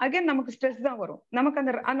கொடுக்கலன்னா அகைன் நமக்கு ஸ்ட்ரெஸ் தான் வரும்.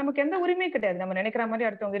 நமக்கு எந்த உரிமையும் கிடையாது, நம்ம நினைக்கிற மாதிரி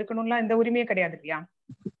அடுத்தவங்க இருக்கணும்லாம் எந்த உரிமையும் கிடையாது இல்லையா?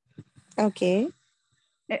 ஓகே.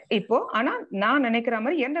 இப்போ ஆனா நான் நினைக்கிற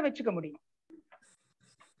மாதிரி என்ன வச்சுக்க முடியும்.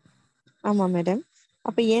 ஆமா மேடம்.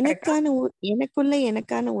 அப்ப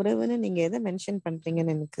எனக்கான உறவுன்னு நீங்க எதை மென்ஷன்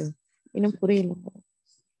பண்றீங்கன்னு எனக்கு இன்னும் புரியல.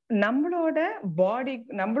 நம்மளோட பாடி,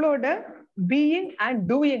 நம்மளோட பீயிங் அண்ட்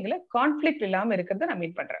டூயிங்ல கான்ஃபிளிக்ட் இல்லாம இருக்கிறத நான்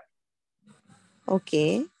மீன் பண்றேன். ஓகே.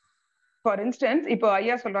 ஃபார் இன்ஸ்டன்ஸ் இப்போ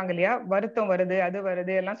ஐயா சொல்றாங்க இல்லையா, வருத்தம் வருது அது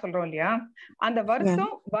வருது எல்லாம் சொல்றோம் இல்லையா, அந்த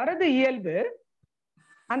வருத்தம் வரது இயல்பு.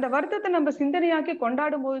 அந்த வருத்தத்தை நம்ம சிந்தனையாக்கி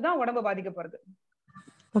கொண்டாடும் போதுதான் உடம்பு பாதிக்கப்படுது.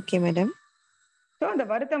 Okay madam. சோ அந்த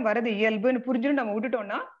வருத்தம் வரது இயல்புன்னு புரிஞ்சுட்டு நம்ம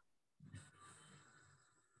விட்டுட்டோம்னா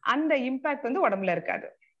அந்த இம்பாக்ட் வந்து உடம்புல இருக்காது.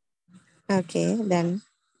 Okay done.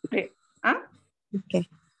 ஓகே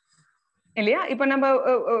இல்லையா? இப்ப நம்ம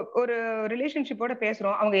ஒரு ரிலேஷன்ஷிப்போட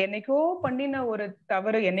பேசுறோம், அவங்க என்னைக்கோ பண்ணின ஒரு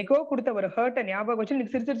தவறு, என்னைக்கோ கொடுத்த ஒரு ஹர்ட்டை ஞாபகம் வச்சு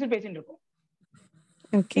நீங்க சிரிச்சு சிரிச்சு பேசிட்டு இருக்கோம்.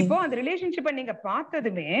 இப்போ அந்த ரிலேஷன்ஷிப்பை நீங்க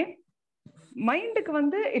பார்த்ததுமே மைண்டுக்கு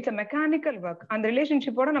வந்து இட்ஸ் a மெக்கானிக்கல் ஒர்க். அந்த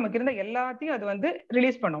ரிலேஷன்ஷிப்போட நமக்கு இருந்த எல்லாத்தையும் அது வந்து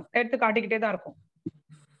ரிலீஸ் பண்ணும், எடுத்து காட்டிக்கிட்டே தான் இருக்கும்.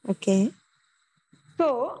 ஓகே. சோ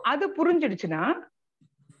அது புரிஞ்சிடுச்சுன்னா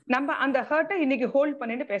நம்ம அந்த ஹர்ட்டை இன்னைக்கு ஹோல்ட்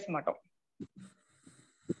பண்ணிட்டு பேச மாட்டோம்.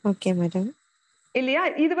 Okay madam. இல்லையா?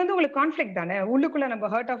 இது வந்து உங்களுக்கு கான்ஃபிளிக்ட் தானே. உள்ளுக்குள்ள நம்ம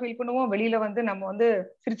ஹர்ட்டா ஃபீல் பண்ணுவோம், வெளியில வந்து நம்ம வந்து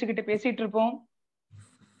சிரிச்சுக்கிட்டு பேசிட்டு இருப்போம்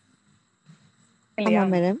இல்லையா?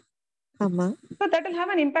 ஆமா மேடம். ஆமா. So that will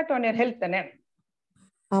have an impact on your health தானே.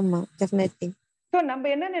 ஆமா டெஃபினெட்லி. சோ நம்ம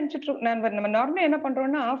என்ன நினைச்சிட்டு நம்ம நார்மலா என்ன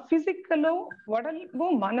பண்றோம்னா பிசிக்கலும்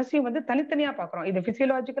உடம்பும் மனசையும் வந்து தனித்தனியா பாக்குறோம். இது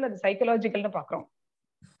பிசியோலாஜிக்கல், அது சைக்கலாஜிக்கல்னு பாக்குறோம்.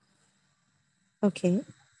 ஓகே.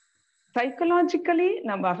 சைக்கலாஜிக்கலி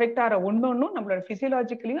நம்ம அஃபெக்ட் ஆற ஒன்னொன்னும் நம்மளோட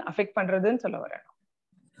பிசியோலாஜிக்கலியும் அஃபெக்ட் பண்றதுன்னு சொல்ல வரேன்.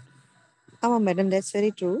 ஆமா madam, that's very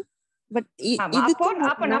true. But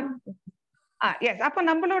அப்ப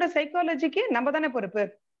நம்மளோட சைக்காலஜிக்கு நம்ம தானே பொறுப்பு.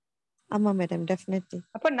 ஆமா மேடம், டெஃபினெட்லி.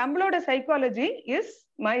 அப்ப நம்மளோட psychology is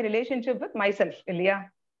my relationship with my self இல்லையா?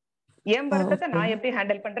 என் வருத்தத்தை நான் எப்படி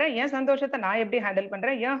ஹேண்டில் பண்றேன், என் சந்தோஷத்தை நான் எப்படி ஹேண்டில்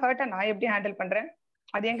பண்றேன், என் ஹர்ட்டை நான் எப்படி ஹேண்டில் பண்றேன்,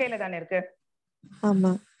 அது என் கையில தானே இருக்கு.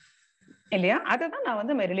 ஆமா இல்லையா? அதுதான் நான்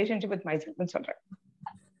வந்து மை ரிலேஷன்ஷிப் வித் மை செல்ஃப்னு சொல்றேன்.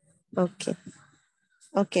 Okay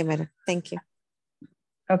okay madam, thank you.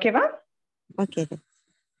 ஓகேவா? ஓகே.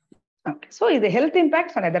 ஓகே. சோ இது ஹெல்த்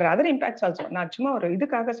இம்பாக்ட் சொன்னேன், there are other impacts also. நான் சும்மா ஒரு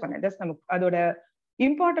இதுக்காக சொன்னேன், ஜஸ்ட் நமக்கு அதோட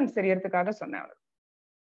இம்பார்ட்டன்ஸ் தெரியறதுக்காக சொன்னேன்.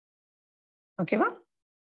 ஓகேவா?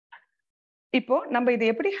 இப்போ நம்ம இதை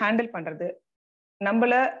எப்படி ஹேண்டில் பண்றது,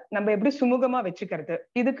 நம்ம எப்படி சுமூகமா வச்சுக்கிறது,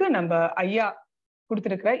 இதுக்கு நம்ம ஐயா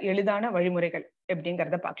கொடுத்திருக்கிற எளிதான வழிமுறைகள்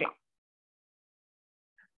எப்படிங்கறத பார்க்கலாம்.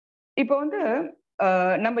 இப்போ வந்து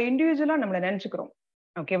நம்ம இண்டிவிஜுவலா நம்மள நினைச்சுக்கிறோம்,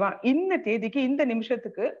 ஓகேவா? இந்த தேதிக்கு இந்த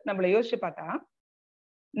நிமிஷத்துக்கு நம்மள யோசிச்சு பார்த்தா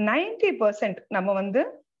 90% நம்ம வந்து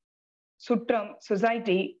சுற்றம்,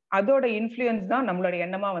 சொசைட்டி, அதோட இன்ஃப்ளூயன்ஸ் தான் நம்மளோட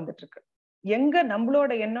எண்ணமா வந்துட்டு இருக்கு. எங்க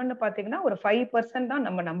நம்மளோட எண்ணம்னு பாத்தீங்கன்னா ஒரு 5% தான்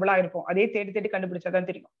நம்மளா இருப்போம். அதே தேடி தேடி கண்டுபிடிச்சாதான்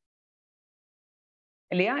தெரியும்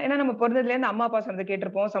இல்லையா? ஏன்னா நம்ம பிறந்ததுல இருந்து அம்மா அப்பா சொன்னது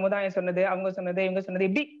கேட்டிருப்போம், சமுதாயம் சொன்னது, அவங்க சொன்னது, இவங்க சொன்னது,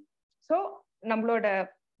 இப்படி. சோ நம்மளோட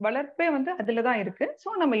வளர்ப்பே வந்து அதுலதான் இருக்கு. சோ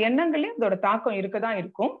நம்ம எண்ணங்களையும் அதோட தாக்கம் இருக்கதான்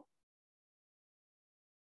இருக்கும்.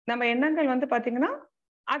 நம்ம எண்ணங்கள் வந்து பாத்தீங்கன்னா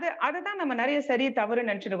அதுதான் நம்ம நிறைய சரி தவறு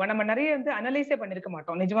நினைச்சிருக்கோம். நம்ம நிறைய வந்து அனலைஸே பண்ணிருக்க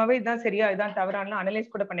மாட்டோம். நிஜமாவே இதுதான் சரியா இதுதான் தவறான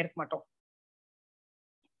அனலைஸ் கூட பண்ணிருக்க மாட்டோம்.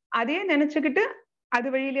 அதே நினைச்சுக்கிட்டு அது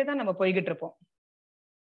வழியிலே தான் நம்ம போய்கிட்டு இருப்போம்.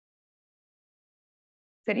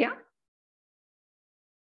 சரியா?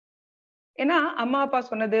 ஏன்னா அம்மா அப்பா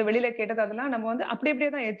சொன்னது, வெளியில கேட்டது, அதெல்லாம் நம்ம வந்து அப்படியே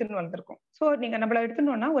தான் எடுத்துன்னு வளர்ந்துருக்கோம். சோ நீங்க நம்மள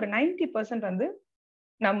எடுத்துட்டோம்னா ஒரு 90% வந்து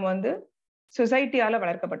நம்ம வந்து சொசைட்டியால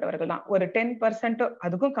வளர்க்கப்பட்டவர்கள் தான். ஒரு 10%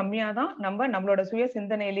 அதுக்கும் கம்மியா தான் நம்மளோட சுய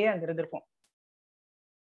சிந்தனையிலேயே அங்க இருந்திருப்போம்.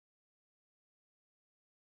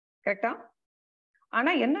 கரெக்டா?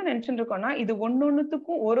 ஆனா என்ன நினைச்சுட்டு இருக்கோம்னா, இது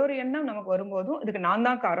ஒன்னொன்னுத்துக்கும் ஒரு எண்ணம் நமக்கு வரும்போதும் இதுக்கு நான்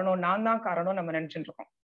தான் காரணம் நம்ம நினைச்சுட்டு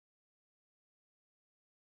இருக்கோம்.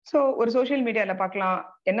 சோ ஒரு சோசியல் மீடியால பார்க்கலாம்,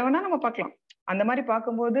 என்ன வேணா நம்ம பார்க்கலாம். அந்த மாதிரி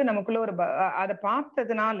பார்க்கும்போது நமக்குள்ள ஒரு அதை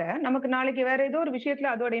பார்த்ததுனால நமக்கு நாளைக்கு வேற ஏதோ ஒரு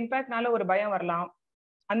விஷயத்துல அதோட இம்பாக்ட்னால ஒரு பயம் வரலாம்.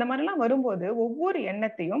 அந்த மாதிரி எல்லாம் வரும்போது ஒவ்வொரு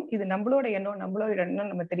எண்ணத்தையும் இது நம்மளோட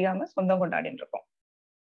எண்ணம் நம்ம தெரியாம சொந்தம் கொண்டாடிட்டு இருக்கோம்.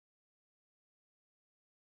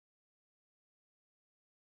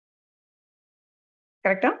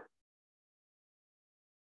 கரெக்டா?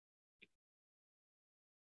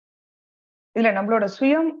 இதுல நம்மளோட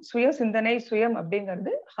சுய சிந்தனை சுயம்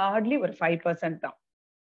அப்படிங்கிறது ஹார்ட்லி ஒரு 5% தான்.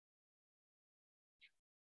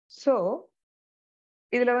 சோ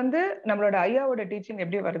இதுல நம்மளோட ஐயாவோட டீச்சிங்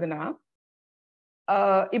எப்படி வருதுன்னா,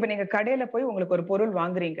 இப்ப நீங்க கடையில போய் உங்களுக்கு ஒரு பொருள்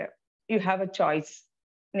வாங்குறீங்க, யூ ஹாவ் அ சாய்ஸ்.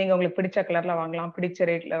 நீங்க உங்களுக்கு பிடிச்ச கலர்ல வாங்கலாம், பிடிச்ச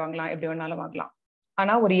ரேட்ல வாங்கலாம், எப்படி வேணாலும் வாங்கலாம்.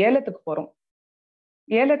 ஆனா ஒரு ஏலத்துக்கு போறோம்.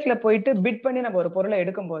 ஏலத்துல போயிட்டு பிட் பண்ணி நம்ம ஒரு பொருளை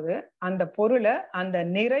எடுக்கும்போது அந்த பொருளை அந்த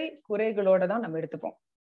நிறை குறைகளோட தான் நம்ம எடுத்துப்போம்.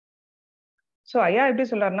 சோ ஐயா எப்படி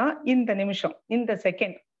சொல்றாருன்னா, இந்த நிமிஷம் இந்த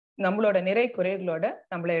செகண்ட் நம்மளோட நிறை குறைகளோட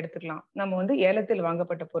நம்மள எடுத்துக்கலாம். நம்ம ஏலத்தில்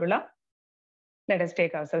வாங்கப்பட்ட பொருளா let us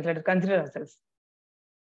take ourselves, let us consider ourselves.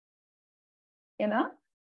 ஏன்னா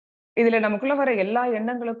இதுல நமக்குள்ள வர எல்லா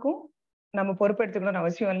எண்ணங்களுக்கும் நம்ம பொறுப்பெடுத்துக்கணும்னு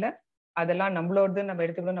அவசியம் இல்லை. அதெல்லாம் நம்மளோடது நம்ம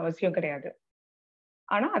எடுத்துக்கணும்னு அவசியம் கிடையாது.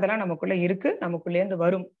 ஆனா அதெல்லாம் நமக்குள்ள இருக்கு, நமக்குள்ளேருந்து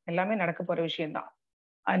வரும், எல்லாமே நடக்க போற விஷயம்தான்.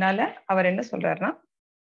 அதனால அவர் என்ன சொல்றாருன்னா,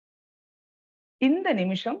 இந்த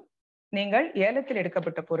நிமிஷம் நீங்கள் ஏலத்தில்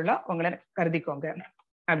எடுக்கப்பட்ட பொருளா உங்களை கருதிக்கோங்க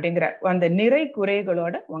அப்படிங்கிற அந்த நிறை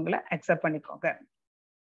குறைகளோட உங்களை அக்செப்ட் பண்ணிக்கோங்க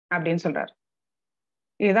அப்படின்னு சொல்றாரு.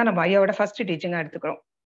 இதுதான் நம்ம ஐயாவோட ஃபர்ஸ்ட் டீச்சிங்கா எடுத்துக்கிறோம்.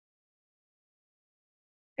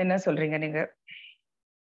 என்ன சொல்றீங்க நீங்க?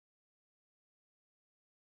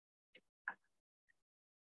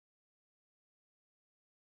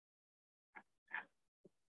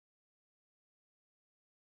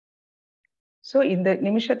 சோ இந்த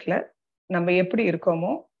நிமிஷத்துல நம்ம எப்படி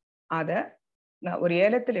இருக்கோமோ அத ஒரு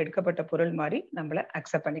ஏலத்தில் எடுக்கப்பட்ட பொருள் மாதிரி நம்மள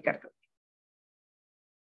அக்செப்ட் பண்ணிக்கிறது.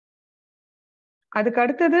 அதுக்கு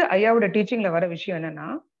அடுத்தது ஐயாவோட டீச்சிங்ல வர விஷயம் என்னன்னா,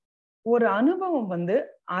 ஒரு அனுபவம்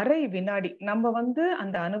அரை வினாடி நம்ம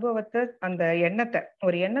அந்த அனுபவத்தை அந்த எண்ணத்தை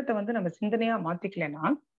ஒரு எண்ணத்தை நம்ம சிந்தனையா மாத்திக்கலன்னா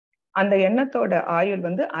அந்த எண்ணத்தோட ஆயுள்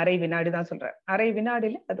அரை வினாடி தான் சொல்ற. அரை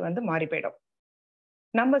வினாடியில அது மாறி போயிடும்.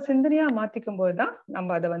 நம்ம சிந்தனையா மாத்திக்கும் போதுதான்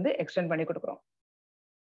நம்ம அதை எக்ஸ்டெண்ட் பண்ணி கொடுக்குறோம்.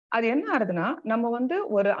 அது என்ன ஆகுதுன்னா, நம்ம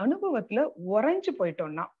ஒரு அனுபவத்துல உறைஞ்சு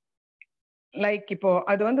போயிட்டோம்னா, லைக் இப்போ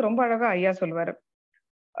அது ரொம்ப அழகா ஐயா சொல்லுவாரு.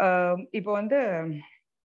 இப்போ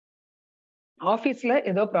ஆபீஸ்ல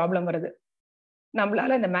ஏதோ ப்ராப்ளம் வருது,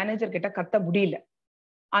 நம்மளால இந்த மேனேஜர் கிட்ட கத்த முடியல,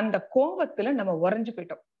 அந்த கோபத்துல நம்ம உறைஞ்சு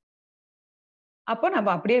போயிட்டோம். அப்போ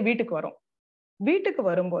நம்ம அப்படியே வீட்டுக்கு வரோம். வீட்டுக்கு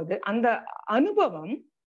வரும்போது அந்த அனுபவம்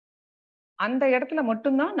அந்த இடத்துல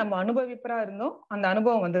மட்டும்தான் நம்ம அனுபவிப்பரா இருந்தோம். அந்த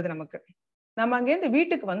அனுபவம் வந்தது நமக்கு. நம்ம அங்கேருந்து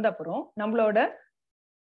வீட்டுக்கு வந்த அப்புறம்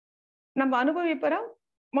நம்ம அனுபவிப்பரா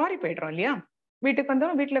மாறி போயிடுறோம் இல்லையா? வீட்டுக்கு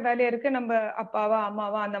வந்தோம், வீட்டுல வேலையா இருக்கு, நம்ம அப்பாவா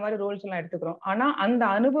அம்மாவா அந்த மாதிரி ரோல்ஸ் எல்லாம் எடுத்துக்கிறோம். ஆனா அந்த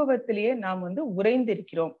அனுபவத்திலேயே நாம் உறைந்து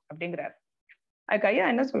இருக்கிறோம் அப்படிங்கிறாரு. அதுக்கு ஐயா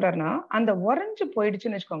என்ன சொல்றாருன்னா, அந்த உறைஞ்சு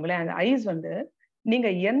போயிடுச்சுன்னு வச்சுக்கோங்களேன், அந்த ஐஸ் நீங்க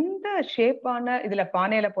எந்த ஷேப்பான இதுல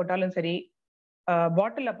பானையில போட்டாலும் சரி,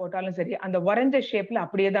 பாட்டில்ல போட்டாலும் சரி, அந்த உறைஞ்ச ஷேப்ல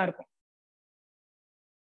அப்படியே தான் இருக்கும்.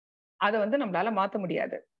 அதை நம்மளால மாத்த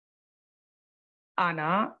முடியாது. ஆனா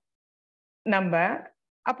நம்ம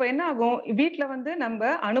அப்ப என்ன ஆகும், வீட்டுல நம்ம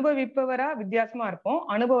அனுபவிப்பவரா வித்தியாசமா இருப்போம்,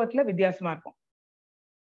 அனுபவத்துல வித்தியாசமா இருப்போம்.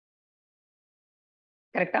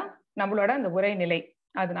 கரெக்டா? நம்மளோட அந்த உரை நிலை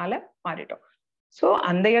அதனால மாறிட்டோம். சோ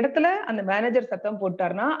அந்த இடத்துல அந்த மேனேஜர் சத்தம்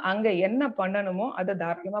போட்டார்னா அங்க என்ன பண்ணணுமோ அதை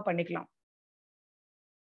தாராளமா பண்ணிக்கலாம்.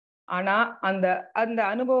 ஆனா அந்த அந்த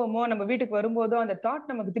அனுபவமோ நம்ம வீட்டுக்கு வரும்போதோ அந்த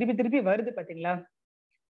தாட் நமக்கு திருப்பி திருப்பி வருது பாத்தீங்களா,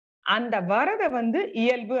 அந்த வரத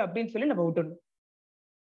இயல்பு அப்படின்னு சொல்லி நம்ம விட்டுடணும்.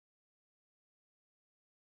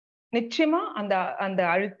 நிச்சயமா அந்த அந்த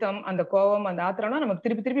அழுத்தம், அந்த கோபம், அந்த ஆத்திரம்லாம் நமக்கு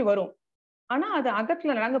திருப்பி திருப்பி வரும். ஆனா அது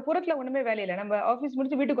அகத்துல, நாங்க புறத்துல ஒண்ணுமே வேலையில்லை. நம்ம ஆபீஸ்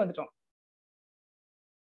முடிச்சு வீட்டுக்கு வந்துட்டோம்.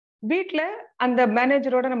 வீட்டுல அந்த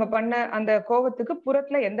மேனேஜரோட நம்ம பண்ண அந்த கோபத்துக்கு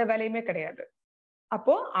புறத்துல எந்த வேலையுமே கிடையாது.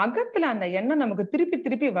 அப்போ அகத்துல அந்த எண்ணம் நமக்கு திருப்பி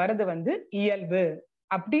திருப்பி வர்றது இயல்பு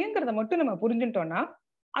அப்படிங்கறத மட்டும் நம்ம புரிஞ்சுட்டோம்னா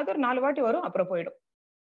அது ஒரு 4 வாட்டி வரும், அப்புறம் போயிடும்.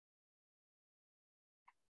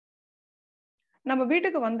 நம்ம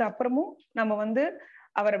வீட்டுக்கு வந்த அப்புறமும் நம்ம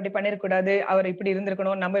அவர் அப்படி பண்ணிருக்கூடாது, அவர் இப்படி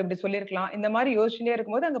இருந்திருக்கணும், நம்ம இப்படி சொல்லியிருக்கலாம், இந்த மாதிரி யோசிச்சுட்டே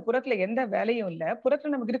இருக்கும்போது அங்க புறத்துல எந்த வேலையும் இல்ல.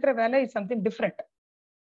 புறத்துல நமக்கு இருக்கிற வேலை இஸ் சம்திங் டிஃப்ரெண்ட்.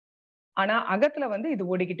 ஆனா அகத்துல இது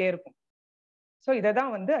ஓடிக்கிட்டே இருக்கும். சோ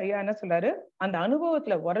இததான் ஐயா என்ன சொல்றாரு, அந்த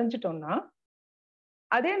அனுபவத்துல உறைஞ்சிட்டோம்னா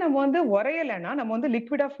அதே நம்ம வந்து உரையலைன்னா நம்ம வந்து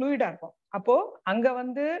லிக்விடா ஃப்ளூயிடா இருப்போம். அப்போ அங்க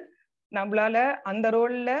வந்து நம்மளால அந்த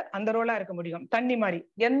ரோலா இருக்க முடியும். தண்ணி மாதிரி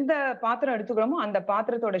எந்த பாத்திரம் எடுத்துக்கிறோமோ அந்த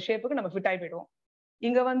பாத்திரத்தோட ஷேப்புக்கு நம்ம ஃபிட் ஆகி போயிடுவோம்.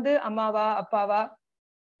 இங்க வந்து அம்மாவா அப்பாவா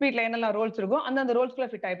வீட்டுல என்னெல்லாம் ரோல்ஸ் இருக்கோ அந்த ரோல்ஸ்ல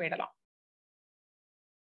ஃபிட் ஆகி போயிடலாம்.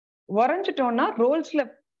 உறைஞ்சிட்டோம்னா ரோல்ஸ்ல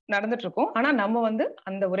நடந்துட்டு இருக்கோம், ஆனா நம்ம வந்து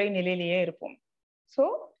அந்த உரை நிலையிலேயே இருப்போம். சோ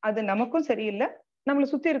அது நமக்கும் சரியில்லை, நம்மளை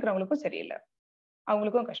சுத்தி இருக்கிறவங்களுக்கும் சரியில்லை,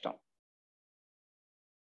 அவங்களுக்கும் கஷ்டம்.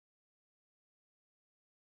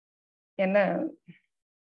 என்ன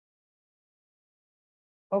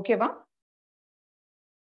ஓகேவா?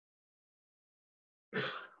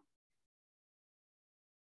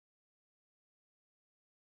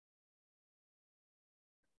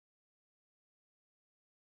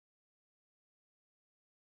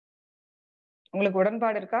 உங்களுக்கு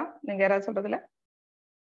உடன்பாடு இருக்கா நீங்க யாராவது சொல்றதுல?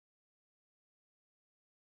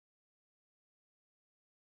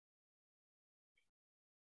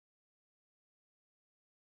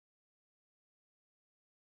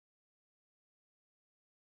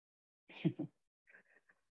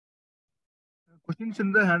 क्वेश्चंस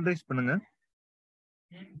இருந்தா ஹேண்ட் ரைஸ் பண்ணுங்க.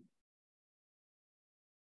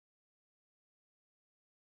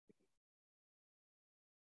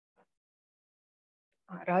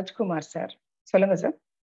 ராஜ்குமார் சார் சொல்லுங்க சார்.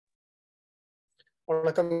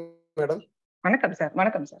 வணக்கம் மேடம். வணக்கம் சார்.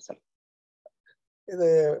 வணக்கம் சார். சொல்லுங்க. இது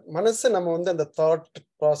மனசு நம்ம வந்து அந்த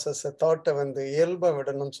தாட்டை வந்து இயல்பா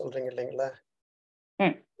விடணும்னு சொல்றீங்க இல்லைங்களா?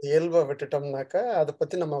 இயல்பா விட்டுட்டோம்னாக்கா அதை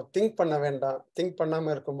பத்தி நம்ம திங்க் பண்ண வேண்டாம், திங்க்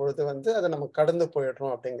பண்ணாம இருக்கும் பொழுது வந்து அதை நம்ம கடந்து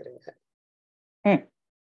போயிடுறோம் அப்படிங்கிறீங்க.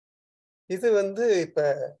 இது வந்து இப்ப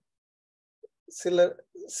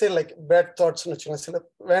சில லைக் பேட் தாட்ஸ்ன்னு வச்சுக்கோங்க, சில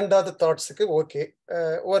வேண்டாத தாட்ஸுக்கு ஓகே,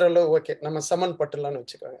 ஓரளவு ஓகே, நம்ம சமன் பட்டுலான்னு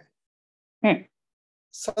வச்சுக்கோங்க.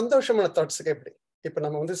 சந்தோஷமான தாட்ஸுக்கு எப்படி? இப்ப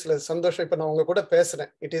நம்ம வந்து சில சந்தோஷம், இப்ப நான் உங்க கூட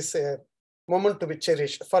பேசுறேன், it is moment to be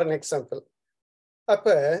cherished for an example.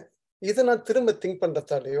 அப்ப இதை நான் திரும்ப திங்க்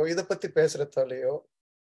பண்றதாலேயோ இதை பத்தி பேசுறதாலேயோ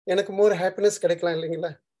எனக்கு மோர் ஹாப்பினஸ் கிடைக்கலாம் இல்லைங்களா?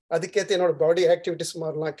 அதுக்கேற்ற என்னோட பாடி ஆக்டிவிட்டிஸ்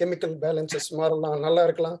மாறலாம், கெமிக்கல் பேலன்சஸ் மாறலாம், நல்லா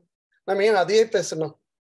இருக்கலாம். நம்ம ஏன் அதையே பேசணும்?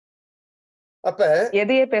 அப்ப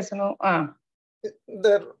எதையே பேசணும்?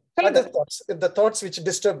 other thoughts, the thoughts which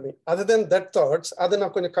disturb me, other than that thoughts, அதை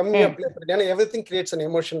நான் கொஞ்சம் கம்மியா அப்ளை பண்ணேன். ஏன்னா everything creates an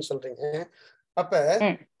emotion சொல்றீங்க. அப்ப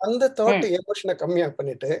அந்த தாட் எமோஷனை கம்மியா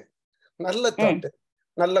பண்ணிட்டு நல்ல தாட்,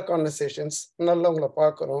 நல்ல கான்வர்சேஷன்ஸ், நல்லவங்களை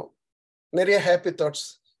பார்க்குறோம், நிறைய ஹாப்பி தாட்ஸ்,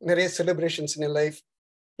 நிறைய செலிப்ரேஷன்ஸ் இன் லைஃப்.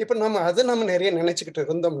 இப்போ நம்ம நிறைய நினைச்சுக்கிட்டு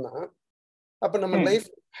இருந்தோம்னா அப்ப நம்ம லைஃப்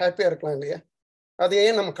ஹாப்பியா இருக்கலாம் இல்லையா? அதையே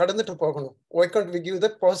நம்ம கடந்துட்டு போகணும். Why can't we give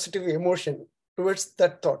that positive emotion towards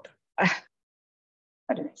that thought?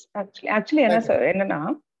 Actually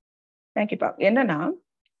என்னன்னா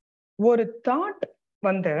ஒரு தாட்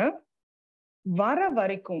வந்து வர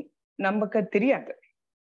வரைக்கும் நமக்கு தெரியாது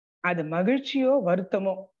அது மகிழ்ச்சியோ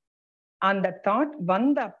வருத்தமோ. அந்த தாட்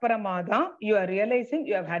வந்த அப்புறமா தான் you are realising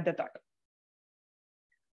you have had the thought.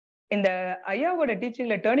 இந்த ஐயாவோட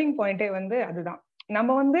டீச்சிங்ல டேர்னிங் பாயிண்டே வந்து அதுதான். நம்ம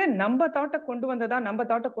வந்து நம்ம தாட்டை கொண்டு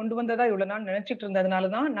வந்ததா இவ்வளவு நாள் நினைச்சிட்டு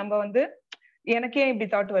இருந்ததுனாலதான் நம்ம வந்து எனக்கே இப்படி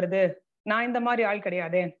தாட் வருது, நான் இந்த மாதிரி ஆள்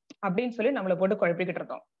கிடையாது அப்படின்னு சொல்லி நம்மளை போட்டு குழப்பிக்கிட்டு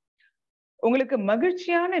இருக்கோம். உங்களுக்கு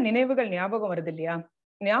மகிழ்ச்சியான நினைவுகள் ஞாபகம் வருது இல்லையா?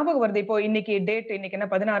 ஞாபகம் வருது. இப்போ இன்னைக்கு டேட், இன்னைக்கு என்ன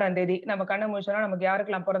 16ஆம் தேதி, நம்ம கண்ணை முடிச்சோம்னா நமக்கு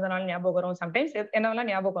யாருக்கெல்லாம் பிறந்த நாள் ஞாபகம் வரும், சம்டைம்ஸ்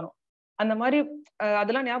என்னெல்லாம் ஞாபகம் வரும். அந்த மாதிரி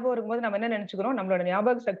அதெல்லாம் ஞாபகம் இருக்கும்போது நம்ம என்ன நினைச்சுக்கிறோம், நம்மளோட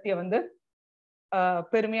ஞாபக சக்தியை வந்து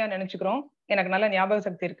பெருமையா நினைச்சுக்கிறோம், எனக்கு நல்ல ஞாபக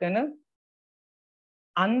சக்தி இருக்குன்னு.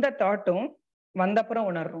 அந்த தாட்டும் வந்தப்புறம்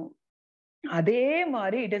உணர்றோம். அதே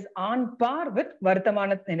மாதிரி it is on par with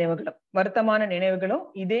வருத்தமான நினைவுகளும்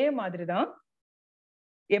இதே மாதிரிதான்.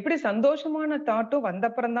 எப்படி சந்தோஷமான தாட்டும்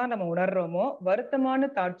வந்தப்புறம் தான் நம்ம உணர்றோமோ, வருத்தமான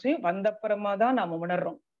தாட்ஸையும் வந்தப்புறமா தான் நாம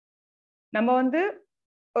உணர்றோம். நம்ம வந்து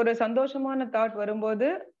ஒரு சந்தோஷமான தாட் வரும்போது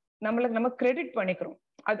நம்ம கிரெடிட் பண்ணிக்கிறோம்.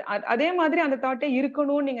 அதே மாதிரி அந்த தாட்டே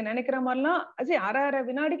இருக்கணும்னு நீங்க நினைக்கிற மாதிரிலாம் அரை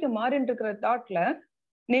வினாடிக்கு மாறிட்டு இருக்கிற தாட்ல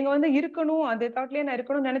நீங்க வந்து இருக்கணும், அந்த தாட்லயே நான்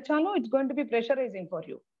இருக்கணும்னு நினைச்சாலும் it's going to be பிரஷரைசிங் for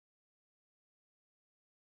you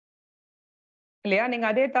இல்லையா? நீங்க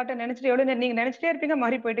அதே தாட்டை நினைச்சிட்டு எவ்வளவு நீங்க நினைச்சிட்டே இருப்பீங்க,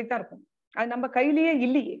 மாறி போயிட்டே தான் இருக்கும். அது நம்ம கையிலேயே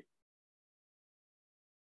இல்லையே.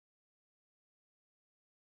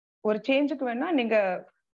 ஒரு சேஞ்சுக்கு வேணா நீங்க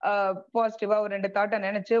பாசிட்டிவா ஒரு 2 தாட்டை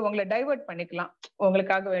நினைச்சு உங்களை டைவர்ட் பண்ணிக்கலாம்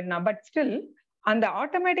உங்களுக்காக வேணா. பட் ஸ்டில் அந்த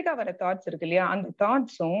ஆட்டோமேட்டிக்கா வர தாட்ஸ் இருக்கு இல்லையா, அந்த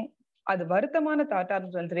தாட்ஸும் அது வருத்தமான தாட்டா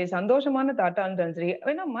இருந்தாலும் சரி, சந்தோஷமான தாட்டா இருந்தாலும் சரி,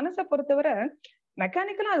 ஏன்னா மனசை பொறுத்தவரை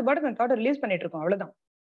மெக்கானிக்கலா அது பாட்டு அந்த தாட்டை ரிலீஸ் பண்ணிட்டு இருக்கோம், அவ்வளவுதான்.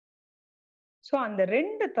 சோ அந்த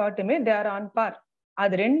 2 தாட்டுமே தே ஆர் ஆன் பார்.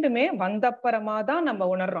 அது ரெண்டுமே வந்தப்புறமா தான் நம்ம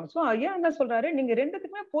உணர்றோம். சோ ஐயா என்ன சொல்றாரு, நீங்க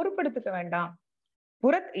ரெண்டுத்துக்குமே பொறுப்பெடுத்துக்க வேண்டாம்.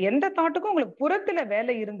 எந்த தாட்டுக்கும் உங்களுக்கு புறத்துல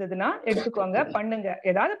வேலை இருந்ததுன்னா எடுத்துக்கோங்க, பண்ணுங்க.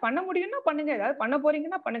 ஏதாவது பண்ண முடியும்னா பண்ணுங்க, ஏதாவது பண்ண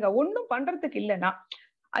போறீங்கன்னா பண்ணுங்க. ஒண்ணும் பண்றதுக்கு இல்லைன்னா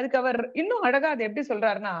அதுக்கு அவர் இன்னும் அழகா அதை எப்படி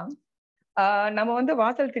சொல்றாருன்னா, நம்ம வந்து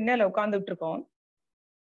வாசல் திண்ணையில உட்கார்ந்துட்டு இருக்கோம்.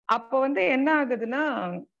 அப்ப வந்து என்ன ஆகுதுன்னா,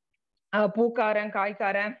 பூக்காரன்,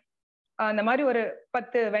 காய்காரன் அந்த மாதிரி ஒரு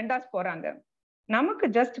 10 வெண்டாஸ் போறாங்க. நமக்கு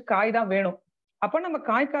ஜஸ்ட் காய் தான் வேணும். அப்ப நம்ம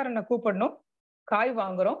காய்காரனை கூப்பிடணும், காய்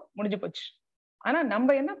வாங்குறோம், முடிஞ்சு போச்சு. ஆனா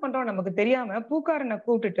நம்ம என்ன பண்றோம், நமக்கு தெரியாம பூக்காரனை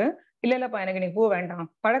கூப்பிட்டுட்டு, இல்ல இல்லப்பா எனக்கு நீ பூ வேண்டாம்,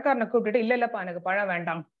 பழக்காரனை கூப்பிட்டுட்டு, இல்ல இல்லப்பா எனக்கு பழம்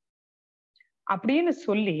வேண்டாம் அப்படின்னு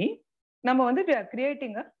சொல்லி நம்ம வந்து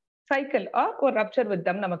கிரியேட்டிங் சைக்கிள் ஆர் ஒரு ரப்சர் வித்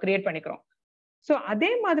தம் நம்ம கிரியேட் பண்ணிக்கிறோம். சோ அதே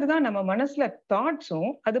மாதிரிதான் நம்ம மனசுல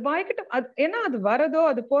தாட்ஸும் அது பாய்கிட்ட, ஏன்னா அது வரதோ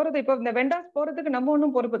அது போறதோ. இப்போ இந்த வெண்டாஸ் போறதுக்கு நம்ம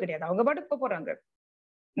ஒன்றும் பொறுப்பு கிடையாது, அவங்க பாட்டுக்கு போறாங்க.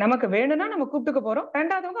 நமக்கு வேணும்னா நம்ம கூப்பிட்டுக்க போறோம்,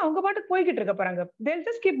 ரெண்டாவதவங்க அவங்க பாட்டுக்கு போய்கிட்டு இருக்க போறாங்க. they'll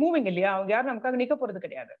just keep moving இல்லையா, அவங்க யாரும் நமக்காக நிக்க போறது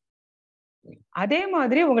கிடையாது. அதே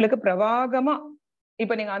மாதிரி உங்களுக்கு பிரவாகமா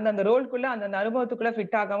இப்ப நீங்க அந்தந்த ரோல்குள்ள அந்தந்த அனுபவத்துக்குள்ள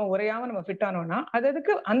ஃபிட் ஆகாம உரையாம நம்ம ஃபிட் ஆனோம்னா,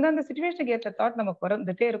 அதுக்கு அந்தந்த சிச்சுவேஷனுக்கு ஏற்ற தாட் நமக்கு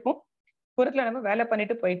வந்துட்டே இருக்கும். புறத்துல நம்ம வேலை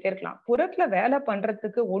பண்ணிட்டு போயிட்டே இருக்கலாம். புறத்துல வேலை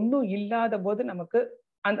பண்றதுக்கு ஒண்ணும் இல்லாத போது நமக்கு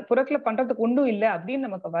அந்த புறத்துல பண்றதுக்கு ஒண்ணும் இல்லை அப்படின்னு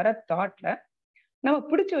நமக்கு வர தாட்ல நம்ம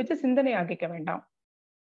பிடிச்சு வச்சு சிந்தனை ஆக்கிக்க வேண்டாம்.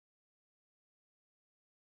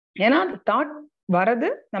 ஏன்னா அந்த தாட் வரது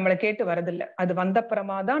நம்மளை கேட்டு வரதில்லை, அது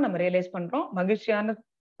வந்தப்புறமா தான் நம்ம ரியலைஸ் பண்றோம். மகிழ்ச்சியான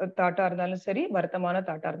தாட்டா இருந்தாலும் சரி, வருத்தமான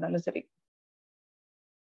தாட்டா இருந்தாலும் சரி.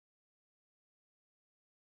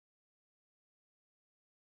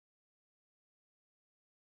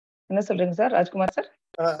 என்ன சொல்றீங்க sir, Rajkumar sir?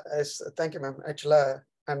 Thank you ma'am. ஆக்சுவலா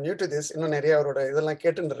ஐ அம் நியூ டு திஸ். இன்னும் நிறைய அவரோட இதெல்லாம்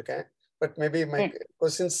கேட்டுன்னு இருக்கேன். பட் மேபி மை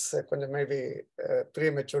கொஸ்டின்ஸ் கொஞ்சம் மேபி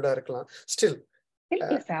ப்ரீமெச்சூர்டா இருக்கலாம். ஸ்டில்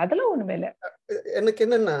அதெல்லாம் ஒண்ணுமே இல்லை. எனக்கு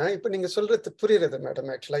என்னன்னா, இப்ப நீங்க சொல்றது புரியுறது மேடம்.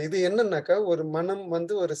 ஆக்சுவலா இது என்னன்னாக்கா, ஒரு மனம்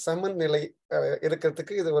வந்து ஒரு சமநிலை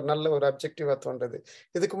இருக்கிறதுக்கு இது ஒரு நல்ல ஒரு அப்ஜெக்டிவா தோன்றது.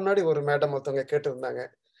 இதுக்கு முன்னாடி ஒரு மேடம் ஒருத்தவங்க கேட்டிருந்தாங்க,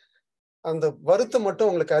 அந்த வருத்தம் மட்டும்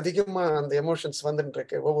உங்களுக்கு அதிகமா அந்த எமோஷன்ஸ் வந்துட்டு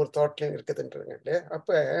இருக்கு, ஒவ்வொரு தாட்லயும் இருக்குதுன்றீங்க இல்லையா?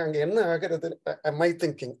 அப்ப அங்க என்ன ஆகிறது, மை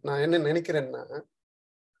திங்கிங், நான் என்ன நினைக்கிறேன்னா,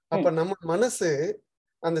 அப்ப நம்ம மனசு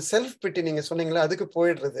அந்த செல்ஃப் பிட்டி நீங்க சொன்னீங்களா, அதுக்கு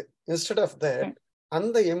போயிடுறது. இன்ஸ்டெட் ஆஃப் தட்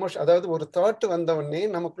அந்த எமோஷன், அதாவது ஒரு தாட் வந்தவொடனே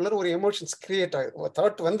நமக்குள்ள ஒரு எமோஷன்ஸ் கிரியேட் ஆகுது.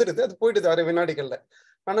 தாட் வந்துடுது, அது போயிடுது 6 வினாடிகள்ல.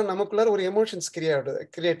 ஆனா நமக்குள்ள ஒரு எமோஷன்ஸ்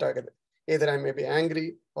கிரியேட் ஆகுது. எதர் ஐ may be angry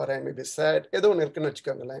R I may be sad, ஏதோ ஒன்று இருக்குன்னு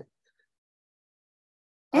வச்சுக்கோங்களேன்.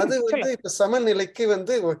 அது வந்து இப்ப சமநிலைக்கு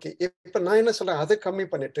வந்து ஓகே. இப்ப நான் என்ன சொல்றேன், அதை கம்மி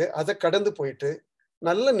பண்ணிட்டு அதை கடந்து போயிட்டு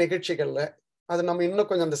நல்ல நிகழ்ச்சிகள்ல அது நம்ம இன்னும்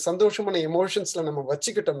கொஞ்சம் அந்த சந்தோஷமான எமோஷன்ஸ்ல நம்ம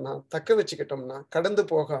வச்சுக்கிட்டோம்னா, தக்க வச்சுக்கிட்டோம்னா, கடந்து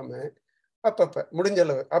போகாம அப்பப்ப முடிஞ்ச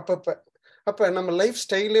அளவு அப்ப நம்ம லைஃப்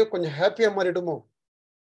ஸ்டைலே கொஞ்சம் ஹாப்பியா மாறிடுமோ?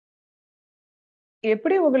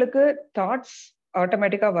 எப்படி உங்களுக்கு தாட்ஸ்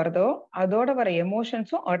ஆட்டோமேட்டிக்கா வருதோ, அதோட வர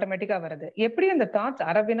எமோஷன்ஸும் ஆட்டோமேட்டிக்கா வருது. எப்படி அந்த தாட்ஸ்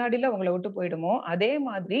அரை வினாடில உங்களை விட்டு போயிடுமோ, அதே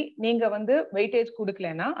மாதிரி நீங்க வந்து வெயிட்டேஜ்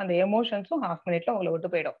கொடுக்கலன்னா அந்த எமோஷன்ஸும் 1/2 மினிட்ல உங்களை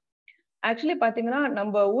விட்டு போயிடும். ஆக்சுவலி பாத்தீங்கன்னா,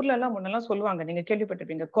 நம்ம ஊர்ல எல்லாம் முன்னெல்லாம் சொல்லுவாங்க, நீங்க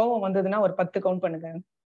கேள்விப்பட்டிருப்பீங்க, கோவம் வந்ததுன்னா ஒரு 10 கவுண்ட் பண்ணுங்க,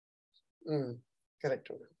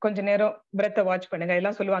 கொஞ்ச நேரம் பிரெத்தை வாட்ச் பண்ணுங்க,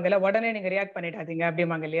 எல்லாம் சொல்லுவாங்க. இல்ல உடனே நீங்க ரியாக்ட் பண்ணிடாதீங்க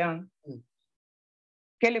அப்படிம்பாங்க இல்லையா?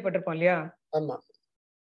 கேள்விப்பட்டிருப்போம் இல்லையா? ஆமா.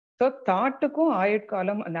 ஸோ தாட்டுக்கும்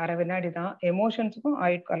ஆயுட்காலம் அந்த அரை வினாடி தான், எமோஷன்ஸுக்கும்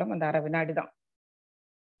ஆயுட்காலம் அந்த அரை வினாடி தான்.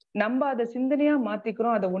 நம்ம அதை சிந்தனையா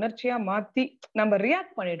மாத்திக்கிறோம், அதை உணர்ச்சியா மாத்தி நம்ம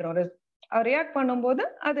ரியாக்ட் பண்ணிடுறோம். ரியாக்ட் பண்ணும்போது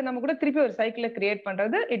அது நம்ம கூட திருப்பி ஒரு சைக்கிளை கிரியேட்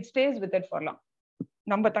பண்றது. It stay with it for long.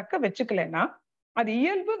 நம்ம தக்க வச்சுக்கலன்னா அது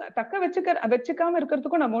இயல்பு. தக்க வச்சுக்காம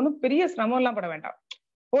இருக்கிறதுக்கும் நம்ம ஒன்றும் பெரிய சிரமம் எல்லாம் பட வேண்டாம்.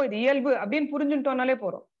 ஓ இது இயல்பு அப்படின்னு புரிஞ்சுட்டோம்னாலே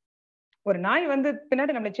போறோம். ஒரு நாய் வந்து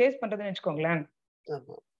பின்னாடி நம்மளை சேஸ் பண்றதுன்னு வச்சுக்கோங்களேன்,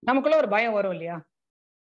 நமக்குள்ள ஒரு பயம் வரும் இல்லையா?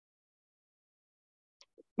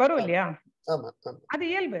 வரும் இல்லையா? அது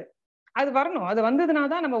இயல்பு, அது வரணும். அது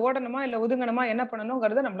வந்ததுனாதான் நம்ம ஓடணுமா இல்ல ஒதுங்கணுமா என்ன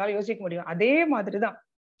பண்ணணும்ங்கறத நம்மளால யோசிக்க முடியும். அதே மாதிரிதான்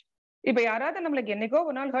இப்ப யாராவது நம்மளுக்கு என்னைக்கோ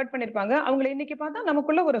ஒரு நாள் ஹர்ட் பண்ணிருப்பாங்க, அவங்களை இன்னைக்கு பார்த்தா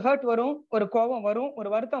நமக்குள்ள ஒரு ஹர்ட் வரும், ஒரு கோபம் வரும், ஒரு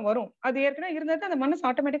வருத்தம் வரும். அது ஏற்கனவே இருந்தது அந்த மனசு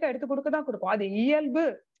ஆட்டோமேட்டிக்கா எடுத்து கொடுக்கும். அது இயல்பு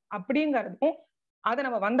அப்படிங்கறதும் அதை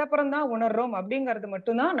நம்ம வந்தப்புறம் தான் உணர்றோம் அப்படிங்கிறது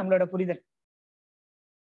மட்டும்தான் நம்மளோட புரிதல்.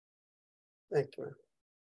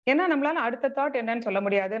 ஏன்னா நம்மளால அடுத்த தாட் என்னன்னு சொல்ல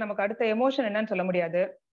முடியாது, நமக்கு அடுத்த எமோஷன் என்னன்னு சொல்ல முடியாது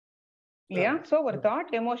இல்லையா? சோ ஒரு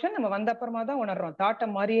தாட் எமோஷன் நம்ம வந்த அப்புறமா தான் உணர்றோம். தாட்ட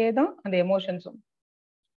மாதிரியே தான் அந்த எமோஷன்ஸும்.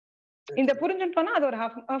 இந்த புரிஞ்சுட்டோம்னா அது ஒரு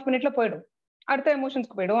ஹாஃப் மினிட்ல போயிடும், அடுத்த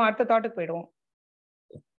எமோஷன்ஸ்க்கு போயிடுவோம், அடுத்த தாட்டுக்கு போயிடுவோம்.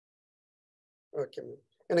 ஓகே.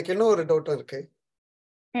 எனக்கு இன்னும் ஒரு டவுட் இருக்கு.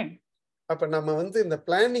 அப்ப நம்ம வந்து இந்த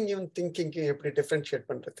பிளானிங்கும் திங்கிங்கும் எப்படி டிஃபரன்ஷியேட்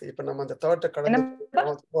பண்றது? இப்ப நம்ம அந்த தாட்டை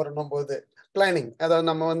கடந்து போறணும் போது பிளானிங், அதாவது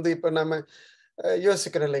நம்ம வந்து இப்ப நம்ம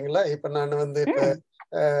யோசிக்கிறோம் இல்லைங்களா? இப்ப நான் வந்து இப்ப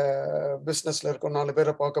பிசினஸ்ல இருக்கோம், 4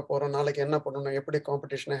 பேரை பார்க்க போறோம், நாளைக்கு என்ன பண்ணணும், எப்படி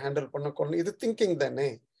காம்படிஷனை ஹேண்டில் பண்ணணும், இது திங்கிங் தானே?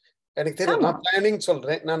 எனக்கு தெரியும், நான் பிளானிங்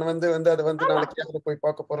சொல்றேன். நான் வந்து அதை வந்து நாளைக்கு யாரும் போய்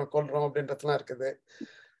பார்க்க போறோம், கொள்றோம் அப்படின்றதுலாம் இருக்குது.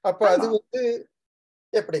 அப்ப அது வந்து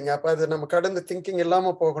எப்படிங்க? அப்ப அது நம்ம கடந்து திங்கிங்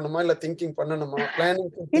இல்லாம போகணுமா? இல்ல திங்கிங் பண்ணணுமா?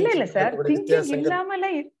 பிளானிங்க்கும் இல்ல இல்ல திங்கிங்க்கும் சார், இருக்கக்கூடிய திங்கிங் வித்தியாசங்கள். இல்லாமல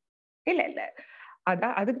இல்ல இல்ல.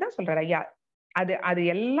 அதுக்கு தான் சொல்றாரு ஐயா. அது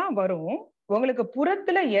எல்லாம் வரும். உங்களுக்கு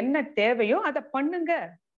புறத்துல என்ன தேவையோ அத பண்ணுங்க.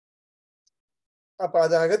 அப்ப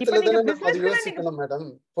அது இப்ப அகத்துல நீங்க தானே நம்ம அது பிசினஸ்க்குன்னா நீங்க யோசிக்கணும் மேடம்.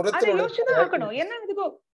 அத புறத்துல யோசிச்சு தான் ஆகணும். ஆக்டிவிட்டிஸ். ஏன்னா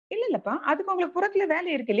அதுக்கு இல்லப்பா, அதுக்கு உங்களுக்கு புறத்துல வேலை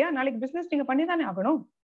இருக்கு இல்லையா? நாளைக்கு பிசினஸ் நீங்க பண்ணி தானே ஆகணும்.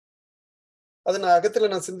 அது நான் அகத்துல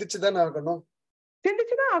நான் சிந்திச்சு தானே ஆகணும்.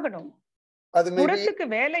 சிந்திச்சு தான் ஆகணும். அது மேபி புறத்துக்கு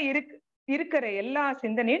வேலை இருக்கிற எல்லா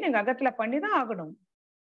சிந்தனையும் நீங்க அகத்துல பண்ணி தான் ஆகணும்.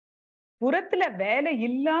 புறத்துல வேலை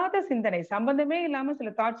இல்லாத சிந்தனை, சம்பந்தமே இல்லாம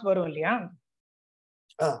சில தாட்ஸ் வரும் இல்லையா?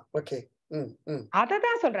 ஓகே.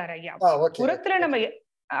 அததான் சொல்றாரு ஐயா. ஓகே. புறத்துல நம்ம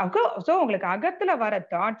சோ உங்களுக்கு அகத்துல வர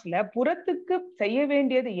தாட்ஸ்ல புறத்துக்கு செய்ய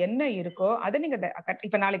வேண்டியது என்ன இருக்கோ அதை நீங்க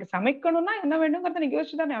இப்ப நாளைக்கு சமைக்கணும்னா என்ன வேணுங்கிறத நீங்க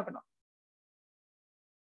யோசிச்சுதானே ஆகணும்.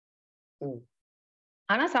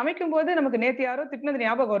 ஆனா சமைக்கும் போது நமக்கு நேத்து யாரோ திட்டினது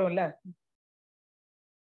ஞாபகம் வரும்ல,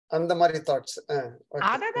 அந்த மாதிரி தாட்ஸ்.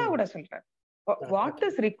 அததான் கூட சொல்றேன். வாட்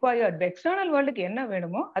இஸ் ரிக்வயர்ட், எக்ஸ்டர்னல் வேர்ல்டுக்கு என்ன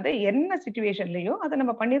வேணுமோ அதை என்ன சிச்சுவேஷன்லயோ அதை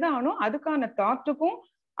நம்ம பண்ணிதான் ஆகணும். அதுக்கான தாட்டுக்கும்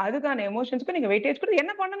அதுக்கான எமோஷன்ஸ்க்கும் நீங்க வெயிட்டேஜ் கொடுத்து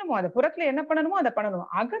என்ன பண்ணணுமோ அதை புறத்துல என்ன பண்ணணுமோ அதை பண்ணணும்.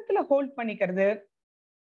 அகத்துல ஹோல்ட் பண்ணிக்கிறது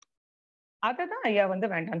அததான் ஐயா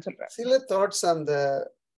வேண்டாம்னு சொல்றாரு. சில தாட்ஸ் அந்த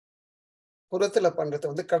புறத்துல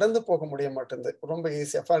பண்றது கடந்து போக முடிய மாட்டேங்குது. ரொம்ப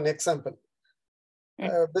ஈஸியா. ஃபார் எக்ஸாம்பிள்,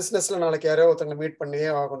 பிசினஸ்ல நாளைக்கு யாரோ ஒருத்தவங்க மீட் பண்ணியே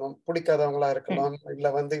ஆகணும். பிடிக்காதவங்களா இருக்கலாம்,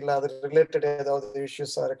 இல்ல அது ரிலேட்டட் ஏதாவது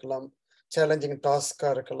இஷ்யூஸா இருக்கலாம், சேலஞ்சிங் டாஸ்கா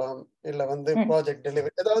இருக்கலாம், இல்ல ப்ராஜெக்ட்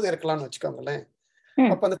டெலிவரி ஏதாவது இருக்கலாம்னு வச்சுக்கோங்களேன்.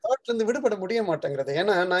 அப்ப அந்த தாட்ல இருந்து விடுபட முடிய மாட்டேங்கிறது.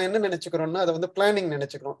 ஏன்னா நான் என்ன நினைச்சுக்கிறோம்னா அதை பிளானிங்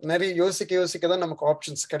நினைச்சுக்கிறோம். நிறைய யோசிக்க தான் நமக்கு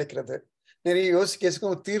ஆப்ஷன்ஸ் கிடைக்கிறது, நிறைய யோசிக்க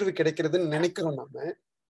ஒரு தீர்வு கிடைக்கிறதுன்னு நினைக்கிறோம் நாம.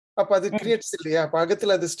 அப்ப அது கிரியேட்ஸ் இல்லையா? அப்ப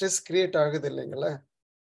அகத்துல அது ஸ்ட்ரெஸ் கிரியேட் ஆகுது இல்லைங்களா?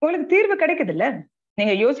 உங்களுக்கு தீர்வு கிடைக்குது இல்ல,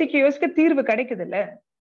 நீங்க யோசிக்க தீர்வு கிடைக்குது இல்ல.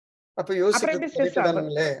 அப்ப யோசிக்கிறது கரெக்ட்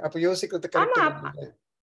தானுங்களே. அப்ப யோசிக்கிறது கரெக்ட் தானுங்களே.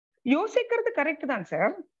 யோசிக்கிறது கரெக்ட் தான்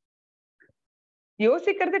சார்,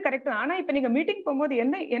 யோசிக்கிறது கரெக்ட் தான். ஆனா இப்ப நீங்க மீட்டிங் போகும்போது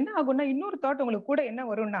என்ன ஆகும்னா இன்னொரு தாட் உங்களுக்கு கூட என்ன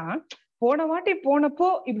வரும்னா, போன வாட்டி போனப்போ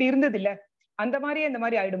இப்படி இருந்தது இல்ல, அந்த மாதிரியே இந்த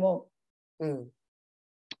மாதிரி ஆயிடுமோ,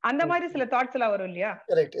 அந்த மாதிரி சில தாட்ஸ் எல்லாம் வரும் இல்லையா?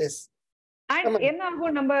 என்ன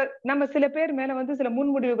ஆகும், நம்ம சில பேர் மேல சில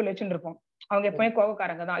முன்முடிவுகள் வச்சுட்டு இருப்போம். அவங்க எப்பவுமே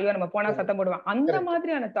கோவக்காரங்க தான், ஐயோ நம்ம போனா சத்தம் போடுவாங்க, அந்த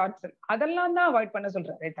மாதிரியான தாட்ஸ் அதெல்லாம் தான் அவாய்ட் பண்ண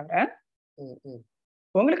சொல்றாரே தவிர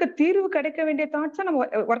உங்களுக்கு தீர்வு கிடைக்க வேண்டிய தாட்ஸை நம்ம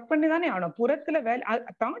ஒர்க் பண்ணி தானே ஆகணும். புறத்துல வேலை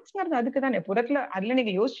தாட்ஸ் அதுக்கு தானே, புறத்துல அதுல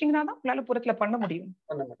நீங்க யோசிச்சீங்கன்னா தான் உங்களால புறத்துல பண்ண முடியும்.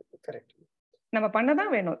 நம்ம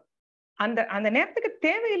பண்ணதான் வேணும். அந்த அந்த நேரத்துக்கு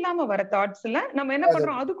தேவையில்லாம வர தாட்ஸ்ல நம்ம என்ன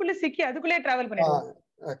பண்றோம், அதுக்குள்ள சிக்கி அதுக்குள்ளே டிராவல் பண்ணிடுவோம்.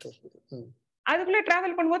 அதுக்குள்ளே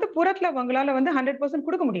டிராவல் பண்ணும்போது புறத்துல உங்களால 100%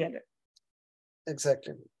 கொடுக்க முடியாது.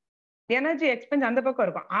 எனர்ஜி எக்ஸ்பென்ஸ் அந்த பக்கம்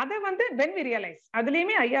இருக்கும். அதை when we realize,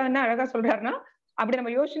 அதுலயுமே ஐயா என்ன அழகா சொல்றாருன்னா, அப்படி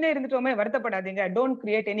நம்ம யோசனை இருந்துட்டோமே வருத்தப்படாதீங்க, டோன்ட்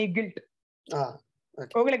கிரியேட் எனி கில்ட்.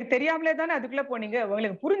 உங்களுக்கு தெரியாமலே தானே அதுக்குள்ள போனீங்க,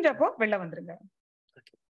 உங்களுக்கு புரிஞ்சப்போ வெளில வந்துருங்க.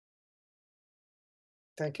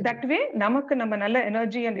 தட் வே நமக்கு நம்ம நல்ல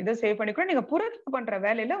எனர்ஜி அண்ட் இதை சேவ் பண்ணிக்கிறோம். நீங்க புறத்துல பண்ற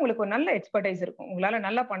வேலையில உங்களுக்கு ஒரு நல்ல எக்ஸ்பர்டைஸ் இருக்கும், உங்களால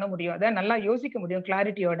நல்லா பண்ண முடியும், அதை நல்லா யோசிக்க முடியும்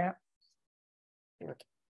கிளாரிட்டியோட.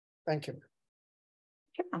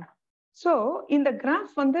 சோ இந்த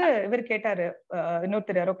கிராஃப் இவர் கேட்டாரு,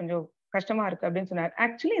 இன்னொருத்தர் யாரோ கொஞ்சம் கஷ்டமா இருக்கு அப்படின்னு சொன்னார்.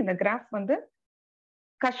 ஆக்சுவலி இந்த கிராஃப்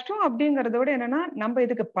கஷ்டம் அப்படிங்கறத விட என்னன்னா நம்ம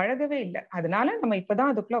இதுக்கு பழகவே இல்லை, அதனால நம்ம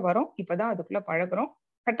இப்பதான் அதுக்குள்ள வரோம், இப்பதான் அதுக்குள்ள பழகுறோம்.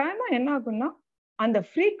 கட்டாயமா என்ன ஆகும்னா அந்த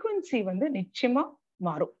ஃப்ரீக்வன்சி நிச்சயமா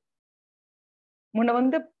மாறும்.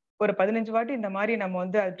 முன்ன ஒரு 15 வாட்டி இந்த மாதிரி நம்ம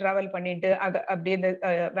அது டிராவல் பண்ணிட்டு அப்படியே இந்த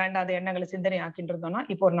வேண்டாத எண்ணங்களை சிந்தனை ஆக்கிட்டு இருந்தோம்னா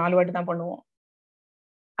இப்போ ஒரு 4 வாட்டி தான் பண்ணுவோம்.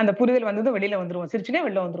 அந்த புரிதல் வந்ததும் வெளியில வந்துருவோம், சிரிச்சுனே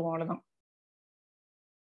வெளில வந்துருவோம், அவ்வளவுதான்.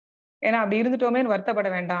 ஏன்னா அப்படி இருந்துட்டோமே வருத்தப்பட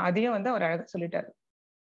வேண்டாம், அதையும் அவர் அழகா சொல்லிட்டாரு.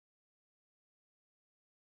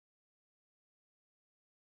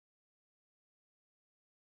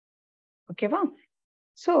 ஓகேவா?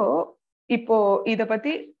 சோ இப்போ இத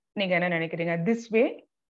பத்தி நீங்க என்ன நினைக்கிறீங்க? திஸ் வே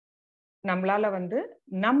நம்மளால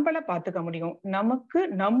நம்மள பாத்துக்க முடியும், நமக்கு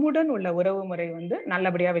நம்முடன் உள்ள உறவு முறை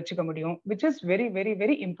நல்லபடியா வச்சுக்க முடியும், which is very very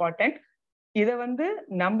very important. இத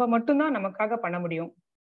நம்ம மட்டும்தான் நமக்காக பண்ண முடியும்.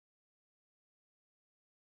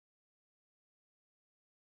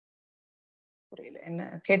 புரியல என்ன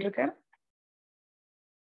கேட்டிருக்க,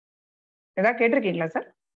 ஏதாவது கேட்டிருக்கீங்களா சார்?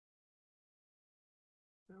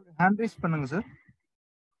 ஹேண்ட் ரைஸ் பண்ணுங்க சார்.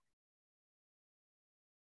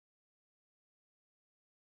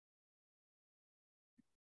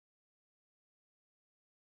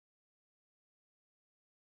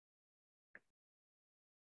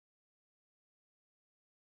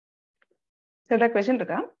 ஏதாவது क्वेश्चन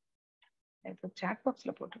இருக்கா? சாட்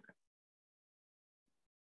பாக்ஸ்ல போட்டிருக்கேன்.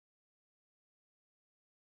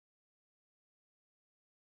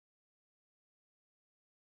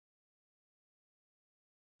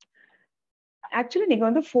 ஆக்சுவலி நீங்க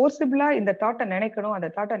வந்து ஃபோர்சிபிளா இந்த தாட்டை நினைக்கணும், அந்த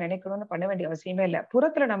தாட்டை நினைக்கணும்னு பண்ண வேண்டிய அவசியமே இல்லை.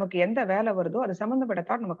 புறத்துல நமக்கு எந்த வேலை வருதோ அது சம்பந்தப்பட்ட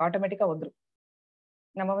தாட் நமக்கு ஆட்டோமேட்டிக்கா வந்துடும்.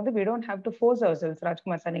 நம்ம வந்து we don't have to force ourselves.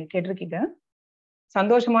 Rajkumar sir, நீங்க கேட்டிருக்கீங்க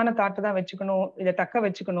சந்தோஷமான தாட்டை தான் வச்சுக்கணும், இதை தக்க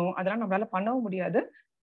வச்சுக்கணும், அதெல்லாம் நம்மளால பண்ணவும் முடியாது.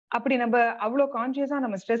 அப்படி நம்ம அவ்வளவு கான்சியஸா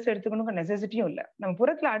நம்ம ஸ்ட்ரெஸ் எடுத்துக்கணுங்கிற நெசசிட்டியும் இல்லை. நம்ம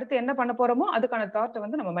புறத்துல அடுத்து என்ன பண்ண போறோமோ அதுக்கான தாட்டை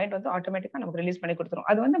வந்து நம்ம மைண்ட் வந்து ஆட்டோமேட்டிக்கா நமக்கு ரிலீஸ் பண்ணி கொடுத்துரும்.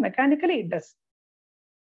 அது வந்து மெக்கானிக்கலி இட் டஸ்.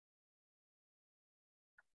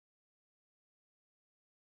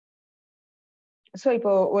 சோ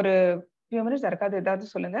இப்போ ஒரு ஃபியூ மினிட்ஸ் யாருக்காவது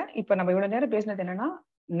ஏதாவது சொல்லுங்க. இப்ப நம்ம இவ்வளவு நேரம் பேசினது என்னன்னா,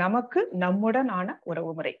 நமக்கு நம்முடனான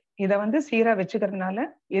உறவு முறை இதை வந்து சீரா வச்சுக்கிறதுனால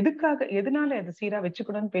எதனால இதை சீரா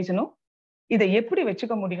வச்சுக்கணும்னு பேசணும், இதை எப்படி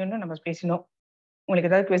வச்சுக்க முடியும்னு நம்ம பேசணும். உங்களுக்கு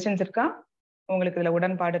ஏதாவது கொஸ்டின்ஸ் இருக்கா? உங்களுக்கு இதுல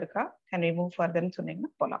உடன்பாடு இருக்கா? கேன் வி மூவ் ஃபர்தர்னு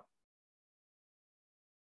சொன்னீங்கன்னா போலாம்.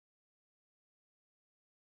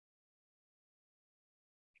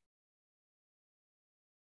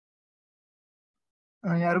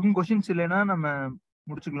 யாருக்கும் கொஸ்டின்ஸ் இல்லைன்னா நம்ம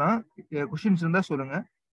முடிச்சுக்கலாம். கொஸ்டின்ஸ் இருந்தா சொல்லுங்க.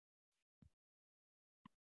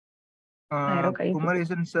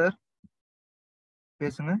 குமாரேசன் சார்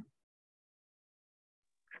பேசுங்க.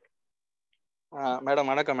 மேடம்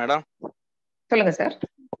வணக்கம் மேடம். சொல்லுங்க சார்.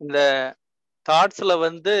 இந்த தாட்ஸ்ல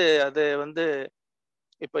வந்து அது வந்து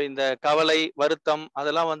இப்ப இந்த கவலை வருத்தம்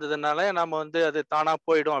அதெல்லாம் வந்ததுனால நம்ம வந்து அது தானா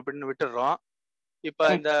போயிடும் அப்படின்னு விட்டுடுறோம்.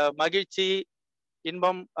 இப்ப இந்த மகிழ்ச்சி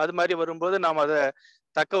இன்பம் அது மாதிரி வரும்போது நாம அதை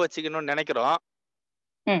தக்க வச்சுக்கணும்னு நினைக்கிறோம்.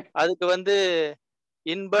 அதுக்கு வந்து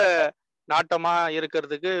இன்ப நாட்டமா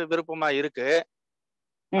இருக்கிறதுக்கு விருப்பமா இருக்கு.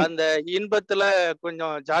 அந்த இன்பத்துல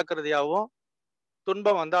கொஞ்சம் ஜாக்கிரதையாவும்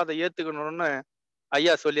துன்பம் வந்து அதை ஏத்துக்கணும்னு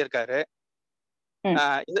ஐயா சொல்லியிருக்காரு.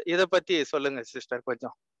 இத பத்தி சொல்லுங்க சிஸ்டர்,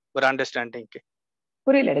 கொஞ்சம் ஒரு அண்டர்ஸ்டாண்டிங்க்கு.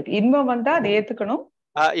 புரியல எனக்கு. இன்பம் வந்தா அதை ஏத்துக்கணும்,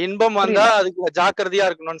 இன்பம் வந்தா அதுக்கு ஜாக்கிரதையா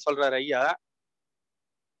இருக்கணும்னு சொல்றாரு ஐயா.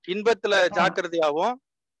 இன்பத்துல ஜாக்கிரதையாவும்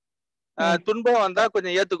துன்பம் வந்தா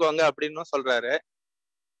கொஞ்சம் ஏத்துக்கோங்க அப்படின்னு சொல்றாரு.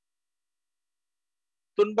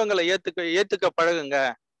 துன்பங்களை ஏத்துக்க பழகுங்க.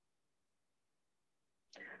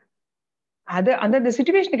 அது அந்த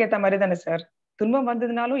சிச்சுவேஷனுக்கு ஏத்த மாதிரி தானே சார். துன்பம்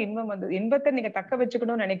வந்ததுனாலும் இன்பம் வந்தது, இன்பத்தை நீங்க தக்க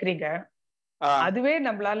வச்சுக்கணும்னு நினைக்கிறீங்க, அதுவே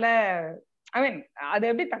நம்மளால ஐ மீன் அதை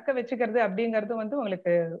எப்படி தக்க வச்சுக்கிறது அப்படிங்கறது வந்து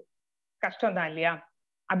உங்களுக்கு கஷ்டம் தான் இல்லையா?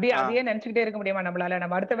 அப்படியே அதையே நினைச்சுக்கிட்டே இருக்க முடியுமா நம்மளால?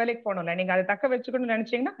 நம்ம அடுத்த வேலைக்கு போகணும்ல. நீங்க அதை தக்க வச்சுக்கணும்னு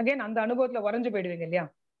நினைச்சீங்கன்னா அகைன் அந்த அனுபவத்துல உறைஞ்சு போயிடுவீங்க இல்லையா?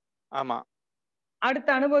 ஆமா. அடுத்த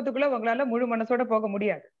அனுபவத்துக்குள்ள உங்களால முழு மனசோட போக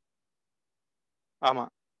முடியாது. ஆமா.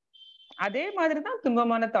 அதே மாதிரிதான்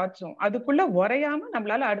துன்பமான தாட்ஸும் அதுக்குள்ள உரையாம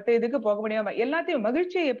நம்மளால அடுத்த இதுக்கு போக முடியாம எல்லாத்தையும்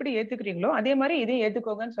மகிழ்ச்சியை எப்படி ஏத்துக்கிறீங்களோ அதே மாதிரி இதையும்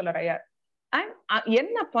ஏத்துக்கோங்கன்னு சொல்றாரு. அண்ட்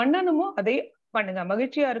என்ன பண்ணணுமோ அதை பண்ணுங்க.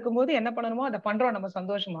 மகிழ்ச்சியா இருக்கும்போது என்ன பண்ணணுமோ அதை பண்றோம் நம்ம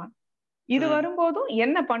சந்தோஷமா. இது வரும்போதும்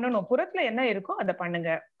என்ன பண்ணணும், புறத்துல என்ன இருக்கோ அதை பண்ணுங்க.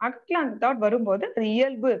 அகத்துல அந்த தாட் வரும்போது அது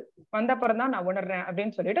இயல்பு வந்தப்புறம் தான் நான் உணர்றேன்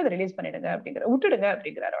அப்படின்னு சொல்லிட்டு அதை ரிலீஸ் பண்ணிடுங்க அப்படிங்கிற, விட்டுடுங்க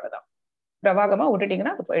அப்படிங்கிறாரு. அவ்வளவுதான். பிரவாகமா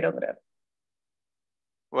விட்டுட்டீங்கன்னா அது போயிடுங்கிறாரு.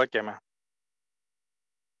 Okay ma'am.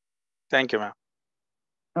 Thank you ma'am.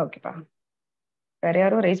 ஓகேப்பா. வேற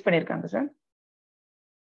யாரும் ரைஸ் பண்ணிருக்காங்க சார்?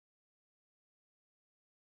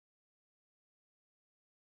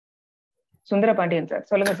 சுந்தர பாண்டியன் சார்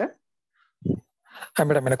சொல்லுங்க சார்.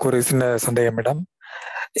 மேடம் எனக்கு ஒரு சின்ன சந்தேகம் மேடம்.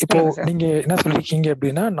 இப்போ நீங்க என்ன சொல்லிருக்கீங்க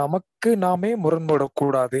அப்படின்னா, நமக்கு நாமே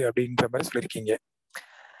முரண்படக்கூடாது அப்படின்ற மாதிரி சொல்லிருக்கீங்க.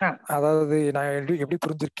 அதாவது நான் எப்படி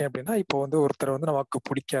புரிஞ்சிருக்கேன் அப்படின்னா, இப்போ வந்து ஒருத்தர் வந்து நமக்கு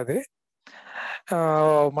பிடிக்காது,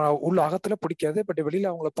 உள்ள அகத்துல பிடிக்காது, பட்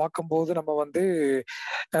வெளியில அவங்கள பார்க்கும்போது நம்ம வந்து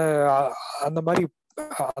அந்த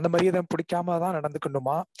மாதிரியே தான் பிடிக்காம தான்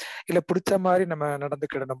நடந்துக்கணுமா, இல்ல பிடிச்ச மாதிரி நம்ம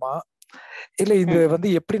நடந்துக்கிடணுமா, இல்ல இது வந்து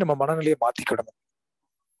எப்படி நம்ம மனநிலையை மாத்திக்கிடணும்?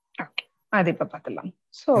 அது இப்ப பாத்துலாம்.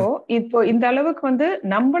 சோ இப்போ இந்த அளவுக்கு வந்து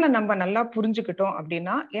நம்ம நல்லா புரிஞ்சுக்கிட்டோம்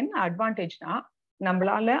அப்படின்னா என்ன அட்வான்டேஜ்னா,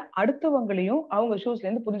 நம்மளால அடுத்தவங்களையும் அவங்க ஷூஸ்ல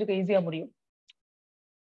இருந்து புரிஞ்சுக்க ஈஸியா முடியும்.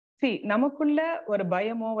 நமக்குள்ள ஒரு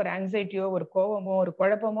பயமோ ஒரு ஆங்ஸைட்டியோ ஒரு கோவமோ ஒரு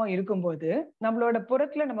குழப்பமோ இருக்கும்போது நம்மளோட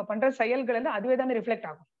புறத்துல நம்ம பண்ற செயல்கள் எல்லாம் அதுவே தானே ரிஃப்ளெக்ட்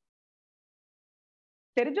ஆகும்.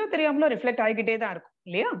 தெரிஞ்சோ தெரியாமலோ ரிஃப்ளெக்ட் ஆகிக்கிட்டே தான் இருக்கும்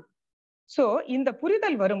இல்லையா? சோ இந்த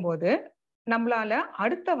புரிதல் வரும்போது நம்மளால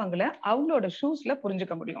அடுத்தவங்களை அவங்களோட ஷூஸ்ல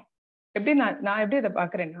புரிஞ்சுக்க முடியும். எப்படி நான் எப்படி இதை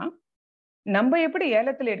பாக்குறேன்னா, நம்ம எப்படி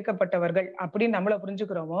ஏலத்தில் எடுக்கப்பட்டவர்கள் அப்படின்னு நம்மள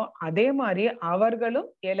புரிஞ்சுக்கிறோமோ அதே மாதிரி அவர்களும்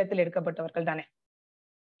ஏலத்தில் எடுக்கப்பட்டவர்கள் தானே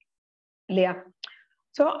இல்லையா?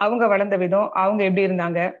 சோ அவங்க வளர்ந்த விதம், அவங்க எப்படி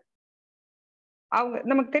இருந்தாங்க, அவங்க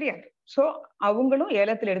நமக்கு தெரியாது. சோ அவங்களும்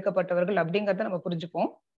ஏலத்தில் எடுக்கப்பட்டவர்கள் அப்படிங்கறத நம்ம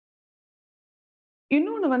புரிஞ்சுப்போம்.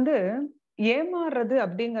 இன்னொன்னு வந்து ஏமாறுறது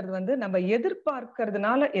அப்படிங்கிறது வந்து நம்ம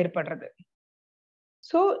எதிர்பார்க்கறதுனால ஏற்படுறது.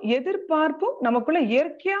 சோ எதிர்பார்ப்பும் நமக்குள்ள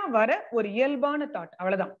இயற்கையா வர ஒரு இயல்பான தாட்,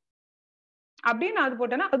 அவ்வளவுதான். அப்படின்னு அது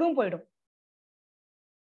போட்டோன்னா அதுவும் போயிடும்.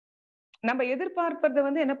 நம்ம எதிர்பார்ப்பதை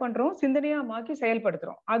வந்து என்ன பண்றோம், சிந்தனையா மாற்றி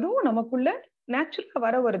செயல்படுத்துறோம். அதுவும் நமக்குள்ள நேச்சுரலா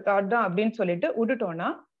வர ஒரு தாட் தான் அப்படின்னு சொல்லிட்டு விட்டுட்டோம்னா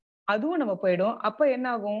அதுவும் நம்ம போயிடும். அப்ப என்ன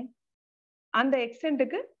ஆகும், அந்த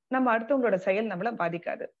எக்ஸ்டென்ட்டுக்கு நம்ம அடுத்தவங்களோட செயல் நம்மள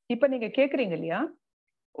பாதிக்காது. இப்ப நீங்க கேக்குறீங்க இல்லையா,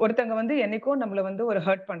 ஒருத்தங்க வந்து என்னைக்கும் நம்மள வந்து ஒரு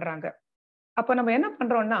ஹர்ட் பண்றாங்க. அப்ப நம்ம என்ன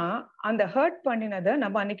பண்றோம்னா, அந்த ஹர்ட் பண்ணினதை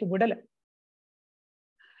நம்ம அன்னைக்கு விடல.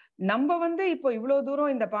 நம்ம வந்து இப்போ இவ்வளவு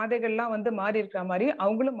தூரம் இந்த பாதைகள்லாம் வந்து மாறி இருக்கிற மாதிரி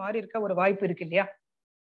அவங்களும் மாறி இருக்க ஒரு வாய்ப்பு இருக்கு இல்லையா.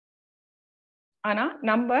 ஆனா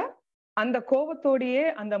நம்ம அந்த கோபத்தோடையே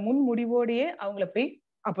அந்த முன்முடிவோடையே அவங்கள போய்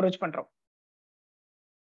அப்ரோச் பண்றோம்.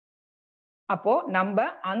 அப்போ நம்ம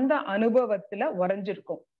அந்த அனுபவத்துல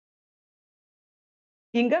உறைஞ்சிருக்கோம்.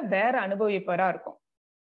 இங்க வேற அனுபவிப்பரா இருக்கும்.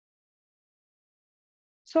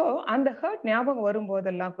 சோ அந்த ஹர்ட் ஞாபகம்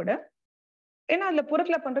வரும்போதெல்லாம் கூட, ஏன்னா அதுல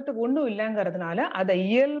புறத்துல பண்றதுக்கு ஒண்ணும் இல்லைங்கிறதுனால அதை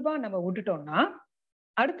இயல்பா நம்ம விட்டுட்டோம்னா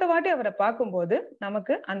அடுத்த வாட்டி அவரை பார்க்கும்போது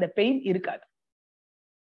நமக்கு அந்த பெயின் இருக்காது.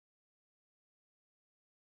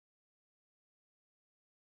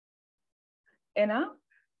 ஏன்னா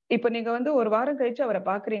இப்ப நீங்க வந்து ஒரு வாரம் கழிச்சு அவரை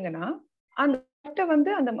பாக்குறீங்கன்னா அந்த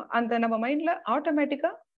வந்து அந்த அந்த நம்ம மைண்ட்ல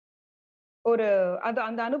ஆட்டோமேட்டிக்கா ஒரு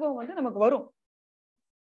அந்த அனுபவம் வந்து நமக்கு வரும்.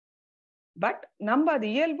 பட் நம்ம அது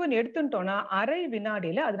இயல்புன்னு எடுத்துட்டோம்னா அரை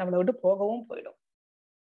வினாடியில அது நம்மளை விட்டு போகவும் போயிடும்.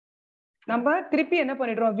 நம்ம திருப்பி என்ன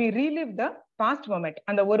பண்ணிடுறோம், we relive the past moment.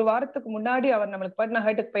 அந்த ஒரு வாரத்துக்கு முன்னாடி அவர் நம்மளுக்கு பண்ண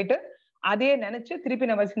ஹர்ட்டுக்கு போயிட்டு அதையே நினைச்சு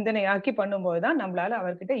திருப்பி நம்ம சிந்தனையாக்கி பண்ணும்போதுதான் நம்மளால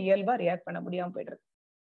அவர்கிட்ட இயல்பா ரியாக்ட் பண்ண முடியாம போயிடுறது.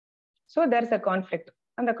 So there is a conflict.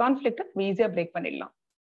 அந்த கான்ஃபிளிக்ட் ஈஸியா பிரேக் பண்ணிடலாம்.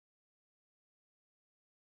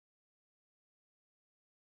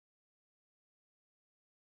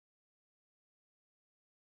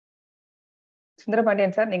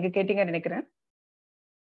 சுந்தரபாண்டியன் சார், நீங்க கேட்டீங்கன்னு நினைக்கிறேன்.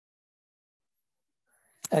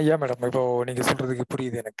 ஐயா மேடம், இப்போ நீங்க சொல்றதுக்கு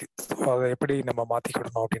புரியுது எனக்கு. அதை எப்படி நம்ம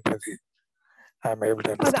மாத்திக்கிடணும் அப்படின்றது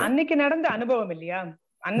அது அன்னைக்கு நடந்த அனுபவம் இல்லையா,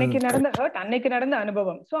 அன்னைக்கு நடந்த ஹர்ட், அன்னைக்கு நடந்த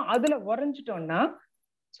அனுபவம். சோ அதுல உறைஞ்சிட்டோம்னா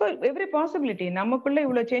சோ எவ்ரி பாசிபிலிட்டி நமக்குள்ள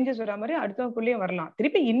இவ்வளவு சேஞ்சஸ் வர மாதிரி அடுத்தவங்களுக்குள்ளேயும் வரலாம்.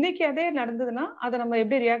 திருப்பி இன்னைக்கு அதே நடந்ததுன்னா அதை நம்ம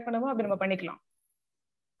எப்படி ரியாக்ட் பண்ணுவோம் அப்படி நம்ம பண்ணிக்கலாம்.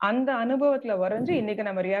 அந்த அனுபவத்துல உறைஞ்சு இன்னைக்கு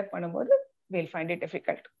நம்ம ரியாக்ட் பண்ணும்போது we'll find it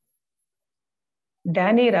difficult.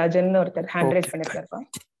 Danny Rajan ஒருத்தர் hand rice பண்ணிருக்காருப்பா.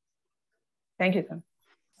 Thank you sir.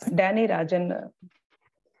 Danny Rajan.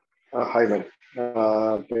 Hi ma'am,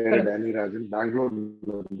 பேரு டேனி ராஜன்,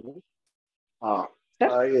 பெங்களூர்ல இருந்து.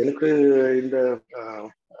 எனக்கு இந்த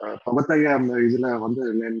பகவத்தையா இதுல வந்து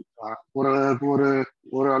ஒரு ஒரு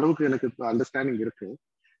ஒரு அளவுக்கு எனக்கு அண்டர்ஸ்டாண்டிங் இருக்கு.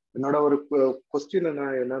 என்னோட ஒரு கொஸ்டின்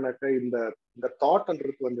என்னன்னாக்கா, இந்த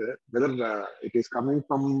தாட்ன்றது வந்து whether it is coming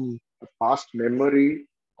from past memory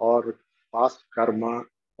R past karma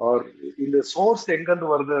R இந்த சோர்ஸ்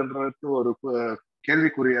எங்கிருந்து வருதுன்றது ஒரு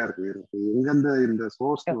கேள்விக்குறியா இருக்கு எனக்கு. எங்கிருந்து இந்த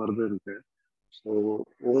சோர்ஸ் வருதுன்ட்டு ஸோ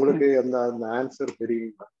உங்களுக்கு அந்த ஆன்சர்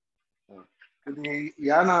தெரியுங்களா?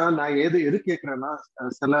 ஏன்னா நான் எது கேட்கிறேன்னா,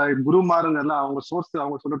 சில குருமாருங்க எல்லாம் அவங்க சோர்ஸ்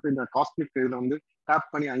அவங்க சொல்லிட்டு இந்த காஸ்மிக் இதுல வந்து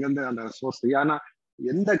டேப் பண்ணி அங்கிருந்து அந்த சோர்ஸ், ஏன்னா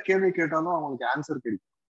எந்த கேள்வி கேட்டாலும் அவங்களுக்கு ஆன்சர்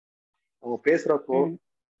கிடைக்கும். அவங்க பேசுறப்போ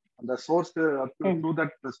அந்த source through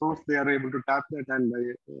that source they are able to tap that and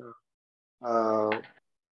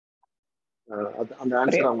அந்த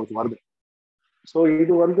ஆன்சர் அவங்களுக்கு வருது. ஸோ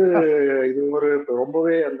இது வந்து இது ஒரு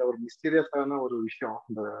ரொம்பவே அந்த ஒரு மிஸ்டீரியஸான ஒரு விஷயம்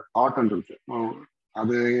இந்த தாட்ன்றது.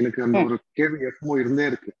 அது எனக்கு அந்த ஒரு கேள்வி எப்பவும் இருந்தே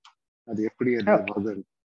இருக்கு, அது எப்படி அது வருது.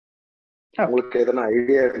 உங்களுக்கு எதனா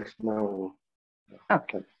ஐடியா இருந்துச்சுன்னா.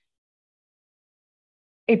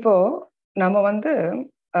 இப்போ நம்ம வந்து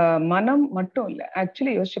மனம் மட்டும் இல்ல,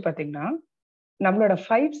 ஆக்சுவலி யோசிச்சு பாத்தீங்கன்னா நம்மளோட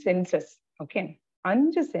 5 சென்சஸ், ஓகே,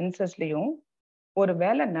 5 சென்சஸ்லயும் ஒரு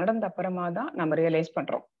வேலை நடந்த அப்புறமா தான் நம்ம ரியலைஸ்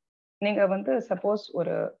பண்றோம். நீங்க வந்து சப்போஸ்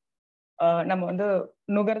ஒரு நம்ம வந்து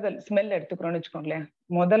நுகர்தல் ஸ்மெல் எடுத்துக்கிறோம்னு வச்சுக்கோங்களேன்.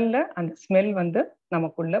 முதல்ல அந்த ஸ்மெல் வந்து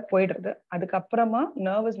நமக்குள்ள போயிடுறது, அதுக்கப்புறமா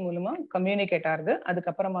நர்வஸ் மூலமா கம்யூனிகேட் ஆகுது,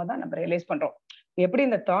 அதுக்கப்புறமா தான் நம்ம ரியலைஸ் பண்றோம். எப்படி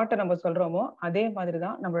இந்த தாட்டை நம்ம சொல்றோமோ அதே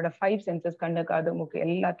மாதிரிதான் நம்மளோட 5 சென்சஸ், கண்ணு காது மூக்கு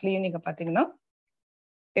எல்லாத்துலயும் நீங்க பாத்தீங்கன்னா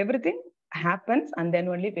everything happens and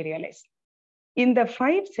then only we realise. இந்த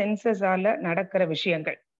 5 சென்சஸால நடக்கிற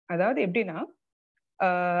விஷயங்கள், அதாவது எப்படின்னா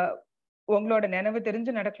உங்களோட நினைவு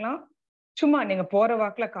தெரிஞ்சு நடக்கலாம், சும்மா நீங்க போற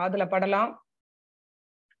வாக்குல காதுல படலாம்,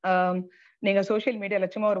 நீங்க சோசியல் மீடியால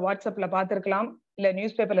சும்மா ஒரு வாட்ஸ்அப்ல பார்த்திருக்கலாம், இல்ல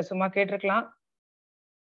நியூஸ் பேப்பர்ல சும்மா கேட்டிருக்கலாம்.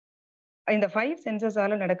 இந்த 5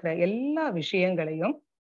 சென்சஸால நடக்கிற எல்லா விஷயங்களையும்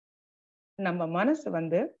நம்ம மனசு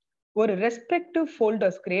வந்து ஒரு ரெஸ்பெக்டிவ்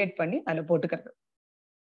ஃபோல்டர்ஸ் கிரியேட் பண்ணி அதுல போட்டுக்கிறது.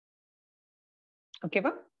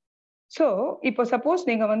 ஓகேவா? சோ இப்போ சப்போஸ்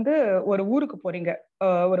நீங்க வந்து ஒரு ஊருக்கு போறீங்க,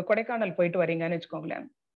 ஒரு கொடைக்கானல் போயிட்டு வரீங்கன்னு வச்சுக்கோங்களேன்.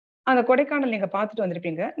 அந்த கொடைக்கானல் நீங்க பார்த்துட்டு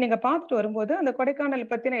வந்திருப்பீங்க. நீங்க பார்த்துட்டு வரும்போது அந்த கொடைக்கானல்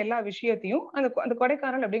பத்தின எல்லா விஷயத்தையும் அந்த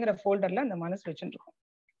கொடைக்கானல் அப்படிங்கிற ஃபோல்டர்ல அந்த மனசு வச்சுட்டு இருக்கும்.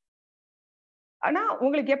 ஆனா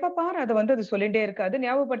உங்களுக்கு எப்ப பாரு அதை வந்து அது சொல்லிட்டே இருக்காது,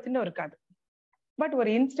 ஞாபகப்படுத்தின்னு இருக்காது. பட் ஒரு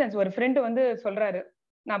இன்ஸ்டன்ஸ், ஒரு ஃப்ரெண்டு வந்து சொல்றாரு,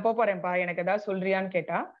 நான் போறேன்ப்பா, எனக்கு ஏதாவது சொல்றியான்னு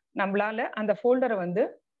கேட்டா, நம்மளால அந்த ஃபோல்டரை வந்து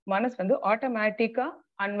மனசு வந்து ஆட்டோமேட்டிக்கா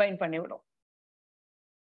அன்வைண்ட் பண்ணிவிடும்.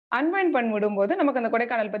 அன்வைண்ட் பண்ணி விடும்போது நமக்கு அந்த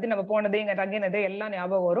கொடைக்கானல் பத்தி நம்ம போனது, இங்க தங்கினது எல்லாம்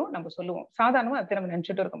ஞாபகம் வரும். நம்ம சொல்லுவோம். சாதாரணமா அதை நம்ம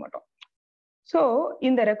நினைச்சிட்டு இருக்க மாட்டோம். சோ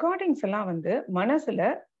இந்த ரெக்கார்டிங்ஸ் எல்லாம் வந்து மனசுல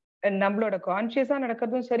நம்மளோட கான்சியஸா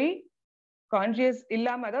நடக்கிறதும் சரி, கான்சியஸ்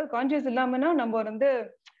இல்லாம, அதாவது கான்சியஸ் இல்லாமனா நம்ம வந்து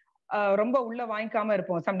ரொம்ப உள்ள வாங்கிக்காம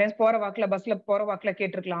இருப்போம். சம்டைம்ஸ் போற வாக்குல, பஸ்ல போற வாக்குல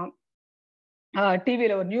கேட்டிருக்கலாம்,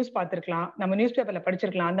 டிவில ஒரு நியூஸ் பார்த்திருக்கலாம், நம்ம நியூஸ் பேப்பர்ல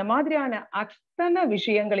படிச்சிருக்கலாம். அந்த மாதிரியான அத்தனை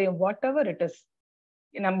விஷயங்களையும் வாட் எவர் இட் இஸ்,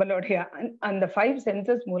 நம்மளுடைய அந்த 5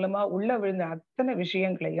 சென்சஸ் மூலமா உள்ள விழுந்த அத்தனை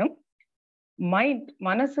விஷயங்களையும்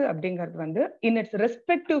மனசு அப்படிங்கிறது வந்து இன் இட்ஸ்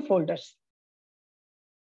ரெஸ்பெக்டிவ் ஃபோல்டர்ஸ்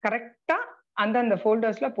கரெக்டா அந்தந்த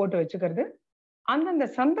ஃபோல்டர்ஸ்ல போட்டு வச்சுக்கிறது. அந்தந்த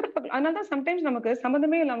சந்தர்ப்பங்கள், அதனாலதான் சம்டைம்ஸ் நமக்கு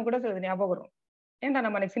சம்மந்தமே இல்லாம கூட சிலது ஞாபகம் வரும். ஏன்டா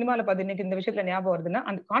நம்ம எனக்கு சினிமால பார்த்து இன்னைக்கு இந்த விஷயத்துல ஞாபகம் வருதுன்னா,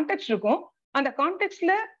 அந்த கான்டெக்ட் இருக்கும். அந்த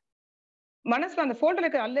கான்டெக்ட்ல மனசுல அந்த ஃபோல்டர்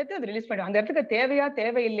இருக்க அல்லது அது ரிலீஸ் பண்ணும். அந்த இடத்துக்கு தேவையா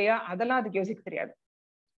தேவையில்லையா அதெல்லாம் அதுக்கு யோசிக்க தெரியாது.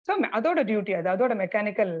 சோ அதோட டியூட்டி அது, அதோட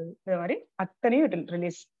மெக்கானிக்கல் இது மாதிரி அத்தனையும் இட்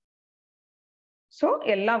ரிலீஸ். சோ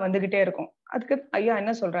எல்லாம் வந்துகிட்டே இருக்கும். அதுக்கு ஐயா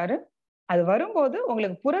என்ன சொல்றாரு, அது வரும்போது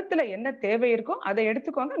உங்களுக்கு புறத்துல என்ன தேவை இருக்கோ அதை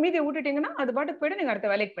எடுத்துக்கோங்க, மீதியை விட்டுட்டீங்கன்னா அது பாட்டுக்கு போயிட்டு நீங்க அடுத்த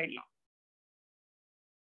வேலைக்கு போயிடலாம்.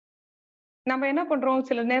 நம்ம என்ன பண்றோம்,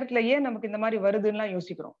 சில நேரத்துல ஏன் நமக்கு இந்த மாதிரி வருதுன்னா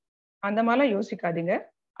யோசிக்கிறோம். அந்த மாதிரிலாம் யோசிக்காதீங்க.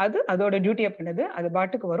 அது அதோட டியூட்டியை பண்ணுது, அது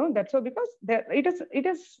பாட்டுக்கு வரும். That's so because it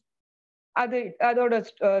is அது அதோட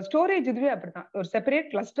ஸ்டோரேஜ் இதுவே அப்படித்தான். ஒரு செப்பரேட்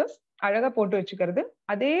கிளஸ்டர்ஸ் அழகா போட்டு வச்சுக்கிறது.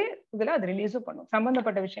 அதே இதுல அது ரிலீஸும் பண்ணும்.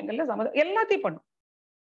 சம்பந்தப்பட்ட விஷயங்கள்ல எல்லாத்தையும் பண்ணும்.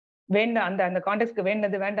 வேண்டாம் அந்த அந்த கான்டெக்ட்க்கு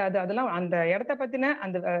வேண்டது வேண்டாது அதெல்லாம் அந்த இடத்த பத்தின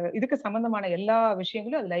அந்த இதுக்கு சம்பந்தமான எல்லா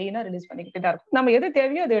விஷயங்களும் அது லைனா ரிலீஸ் பண்ணிக்கிட்டு தான் இருக்கும். நம்ம எது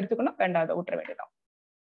தேவையோ அதை எடுத்துக்கணும், வேண்டாம் அதை விட்டுற வேண்டியதான்.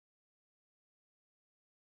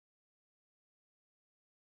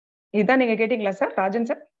 இதுதான் நீங்க கேட்டீங்களா சார், ராஜன்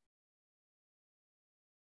சார்?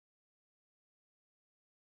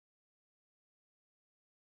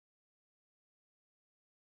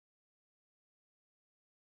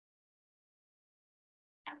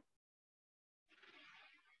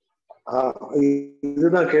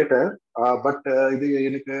 இதுதான் கேட்டேன். பட் இது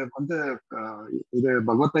எனக்கு வந்து இது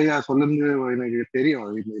பகவத் ஐயா சொல்லுங்க எனக்கு தெரியும்.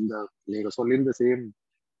 இந்த நீங்க சொல்லியிருந்த சேம்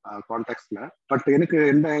கான்டெக்ட்ல. பட் எனக்கு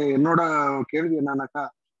என்னோட கேள்வி என்னன்னாக்கா,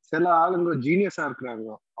 சில ஆளுங்க ஜீனியஸா இருக்கிறாங்க,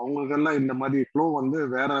 அவங்களுக்கெல்லாம் இந்த மாதிரி ஃப்ளோ வந்து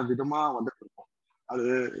வேற விதமா வந்துட்டு இருக்கும். அது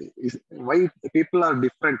why people are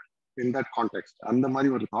different in that contact, அந்த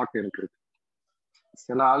மாதிரி ஒரு தாட் எனக்கு இருக்கு.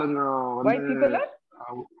 சில ஆளுங்க வந்து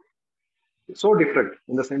சோ டிஃப்ரெண்ட்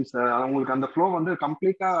இந்த சென்ஸ், அவங்களுக்கு அந்த ஃப்ளோ வந்து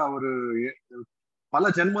கம்ப்ளீட்டா ஒரு பல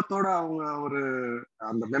ஜென்மத்தோட அவங்க ஒரு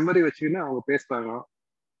அந்த மெமரி வச்சுக்கின்னு அவங்க பேசுறாங்க,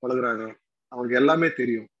 பழகுறாங்க, அவங்களுக்கு எல்லாமே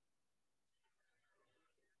தெரியும்.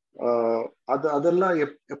 அதெல்லாம்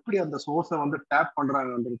எப்படி அந்த சோர்ஸை வந்து டேப்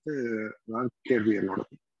பண்றாங்கன்றது கேள்வி என்னோட.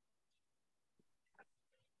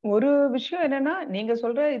 ஒரு விஷயம் என்னன்னா, நீங்க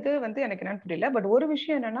சொல்ற இது வந்து எனக்கு என்னன்னு புரியல. பட் ஒரு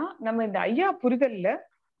விஷயம் என்னன்னா, நம்ம இந்த ஐயா புரிதல்ல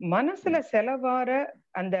மனசுல செலவார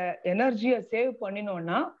அந்த எனர்ஜியை சேவ்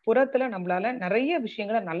பண்ணினோம்னா புறத்துல நம்மளால நிறைய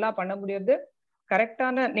விஷயங்களை நல்லா பண்ண முடியாது.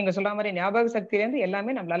 கரெக்டான நீங்க சொல்ற மாதிரி ஞாபக சக்தியில இருந்து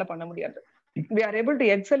எல்லாமே நம்மளால பண்ண முடியாது. we are able to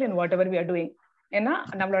excel in whatever we are doing. ஏன்னா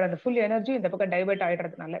நம்மளோட அந்த ஃபுல் எனர்ஜி இந்த பக்கம் டைவர்ட்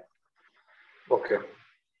ஆயிடுறதுனால. ஓகே.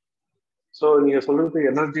 சோ நீங்க சொல்றது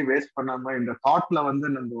எனர்ஜி வேஸ்ட் பண்ணாம இந்த தாட்ல வந்து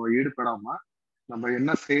நம்ம ஈடுபடாம நம்ம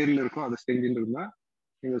என்ன செயல்ல இருக்கோ அதை செஞ்சுட்டு இருந்தா,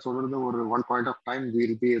 நீங்க சொல்றது ஒரு one point of time we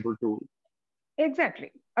will be able to. Exactly.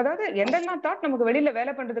 அதாவது எந்தெல்லாம் தாட் நமக்கு வெளியில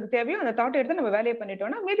வேலை பண்றதுக்கு தேவையோ அந்த தாட் எடுத்து நம்ம வேலையை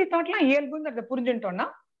பண்ணிட்டோம்னா, மீதி தாட்லாம் இயல்புங்கிறத புரிஞ்சுட்டோம்னா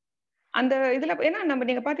அந்த இதுல ஏன்னா நம்ம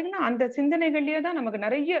நீங்க பாத்தீங்கன்னா அந்த சிந்தனைகள்லயே தான் நமக்கு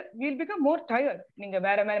நிறைய we'll become more tired. நீங்க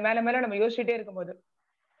வேற மேல மேல நம்ம யோசிச்சுட்டே இருக்கும்போது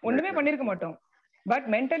ஒண்ணுமே பண்ணிருக்க மாட்டோம். பட்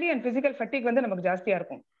மென்டலி அண்ட் பிசிக்கல் ஃபட்டிக் வந்து நமக்கு ஜாஸ்தியா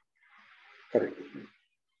இருக்கும்.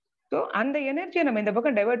 ஸோ அந்த எனர்ஜியை நம்ம இந்த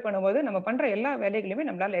பக்கம் டைவர்ட் பண்ணும்போது நம்ம பண்ற எல்லா வேலைகளையுமே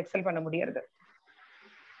நம்மளால எக்ஸல் பண்ண முடியாது.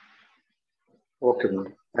 Okay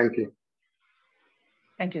ma'am, thank you.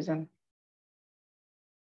 Thank you sir.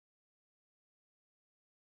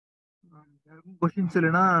 Questions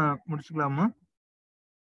இல்லனா முடிச்சுக்கலாமா?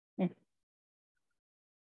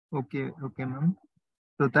 Okay okay ma'am.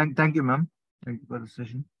 So thank you ma'am. Thank you for the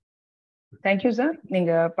session. Thank you sir.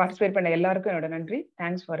 நீங்க பார்ட்டிசிபேட் பண்ண எல்லாருக்கும் என்னோட நன்றி.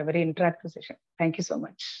 Thanks for a very interactive session. Thank you so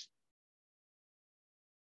much.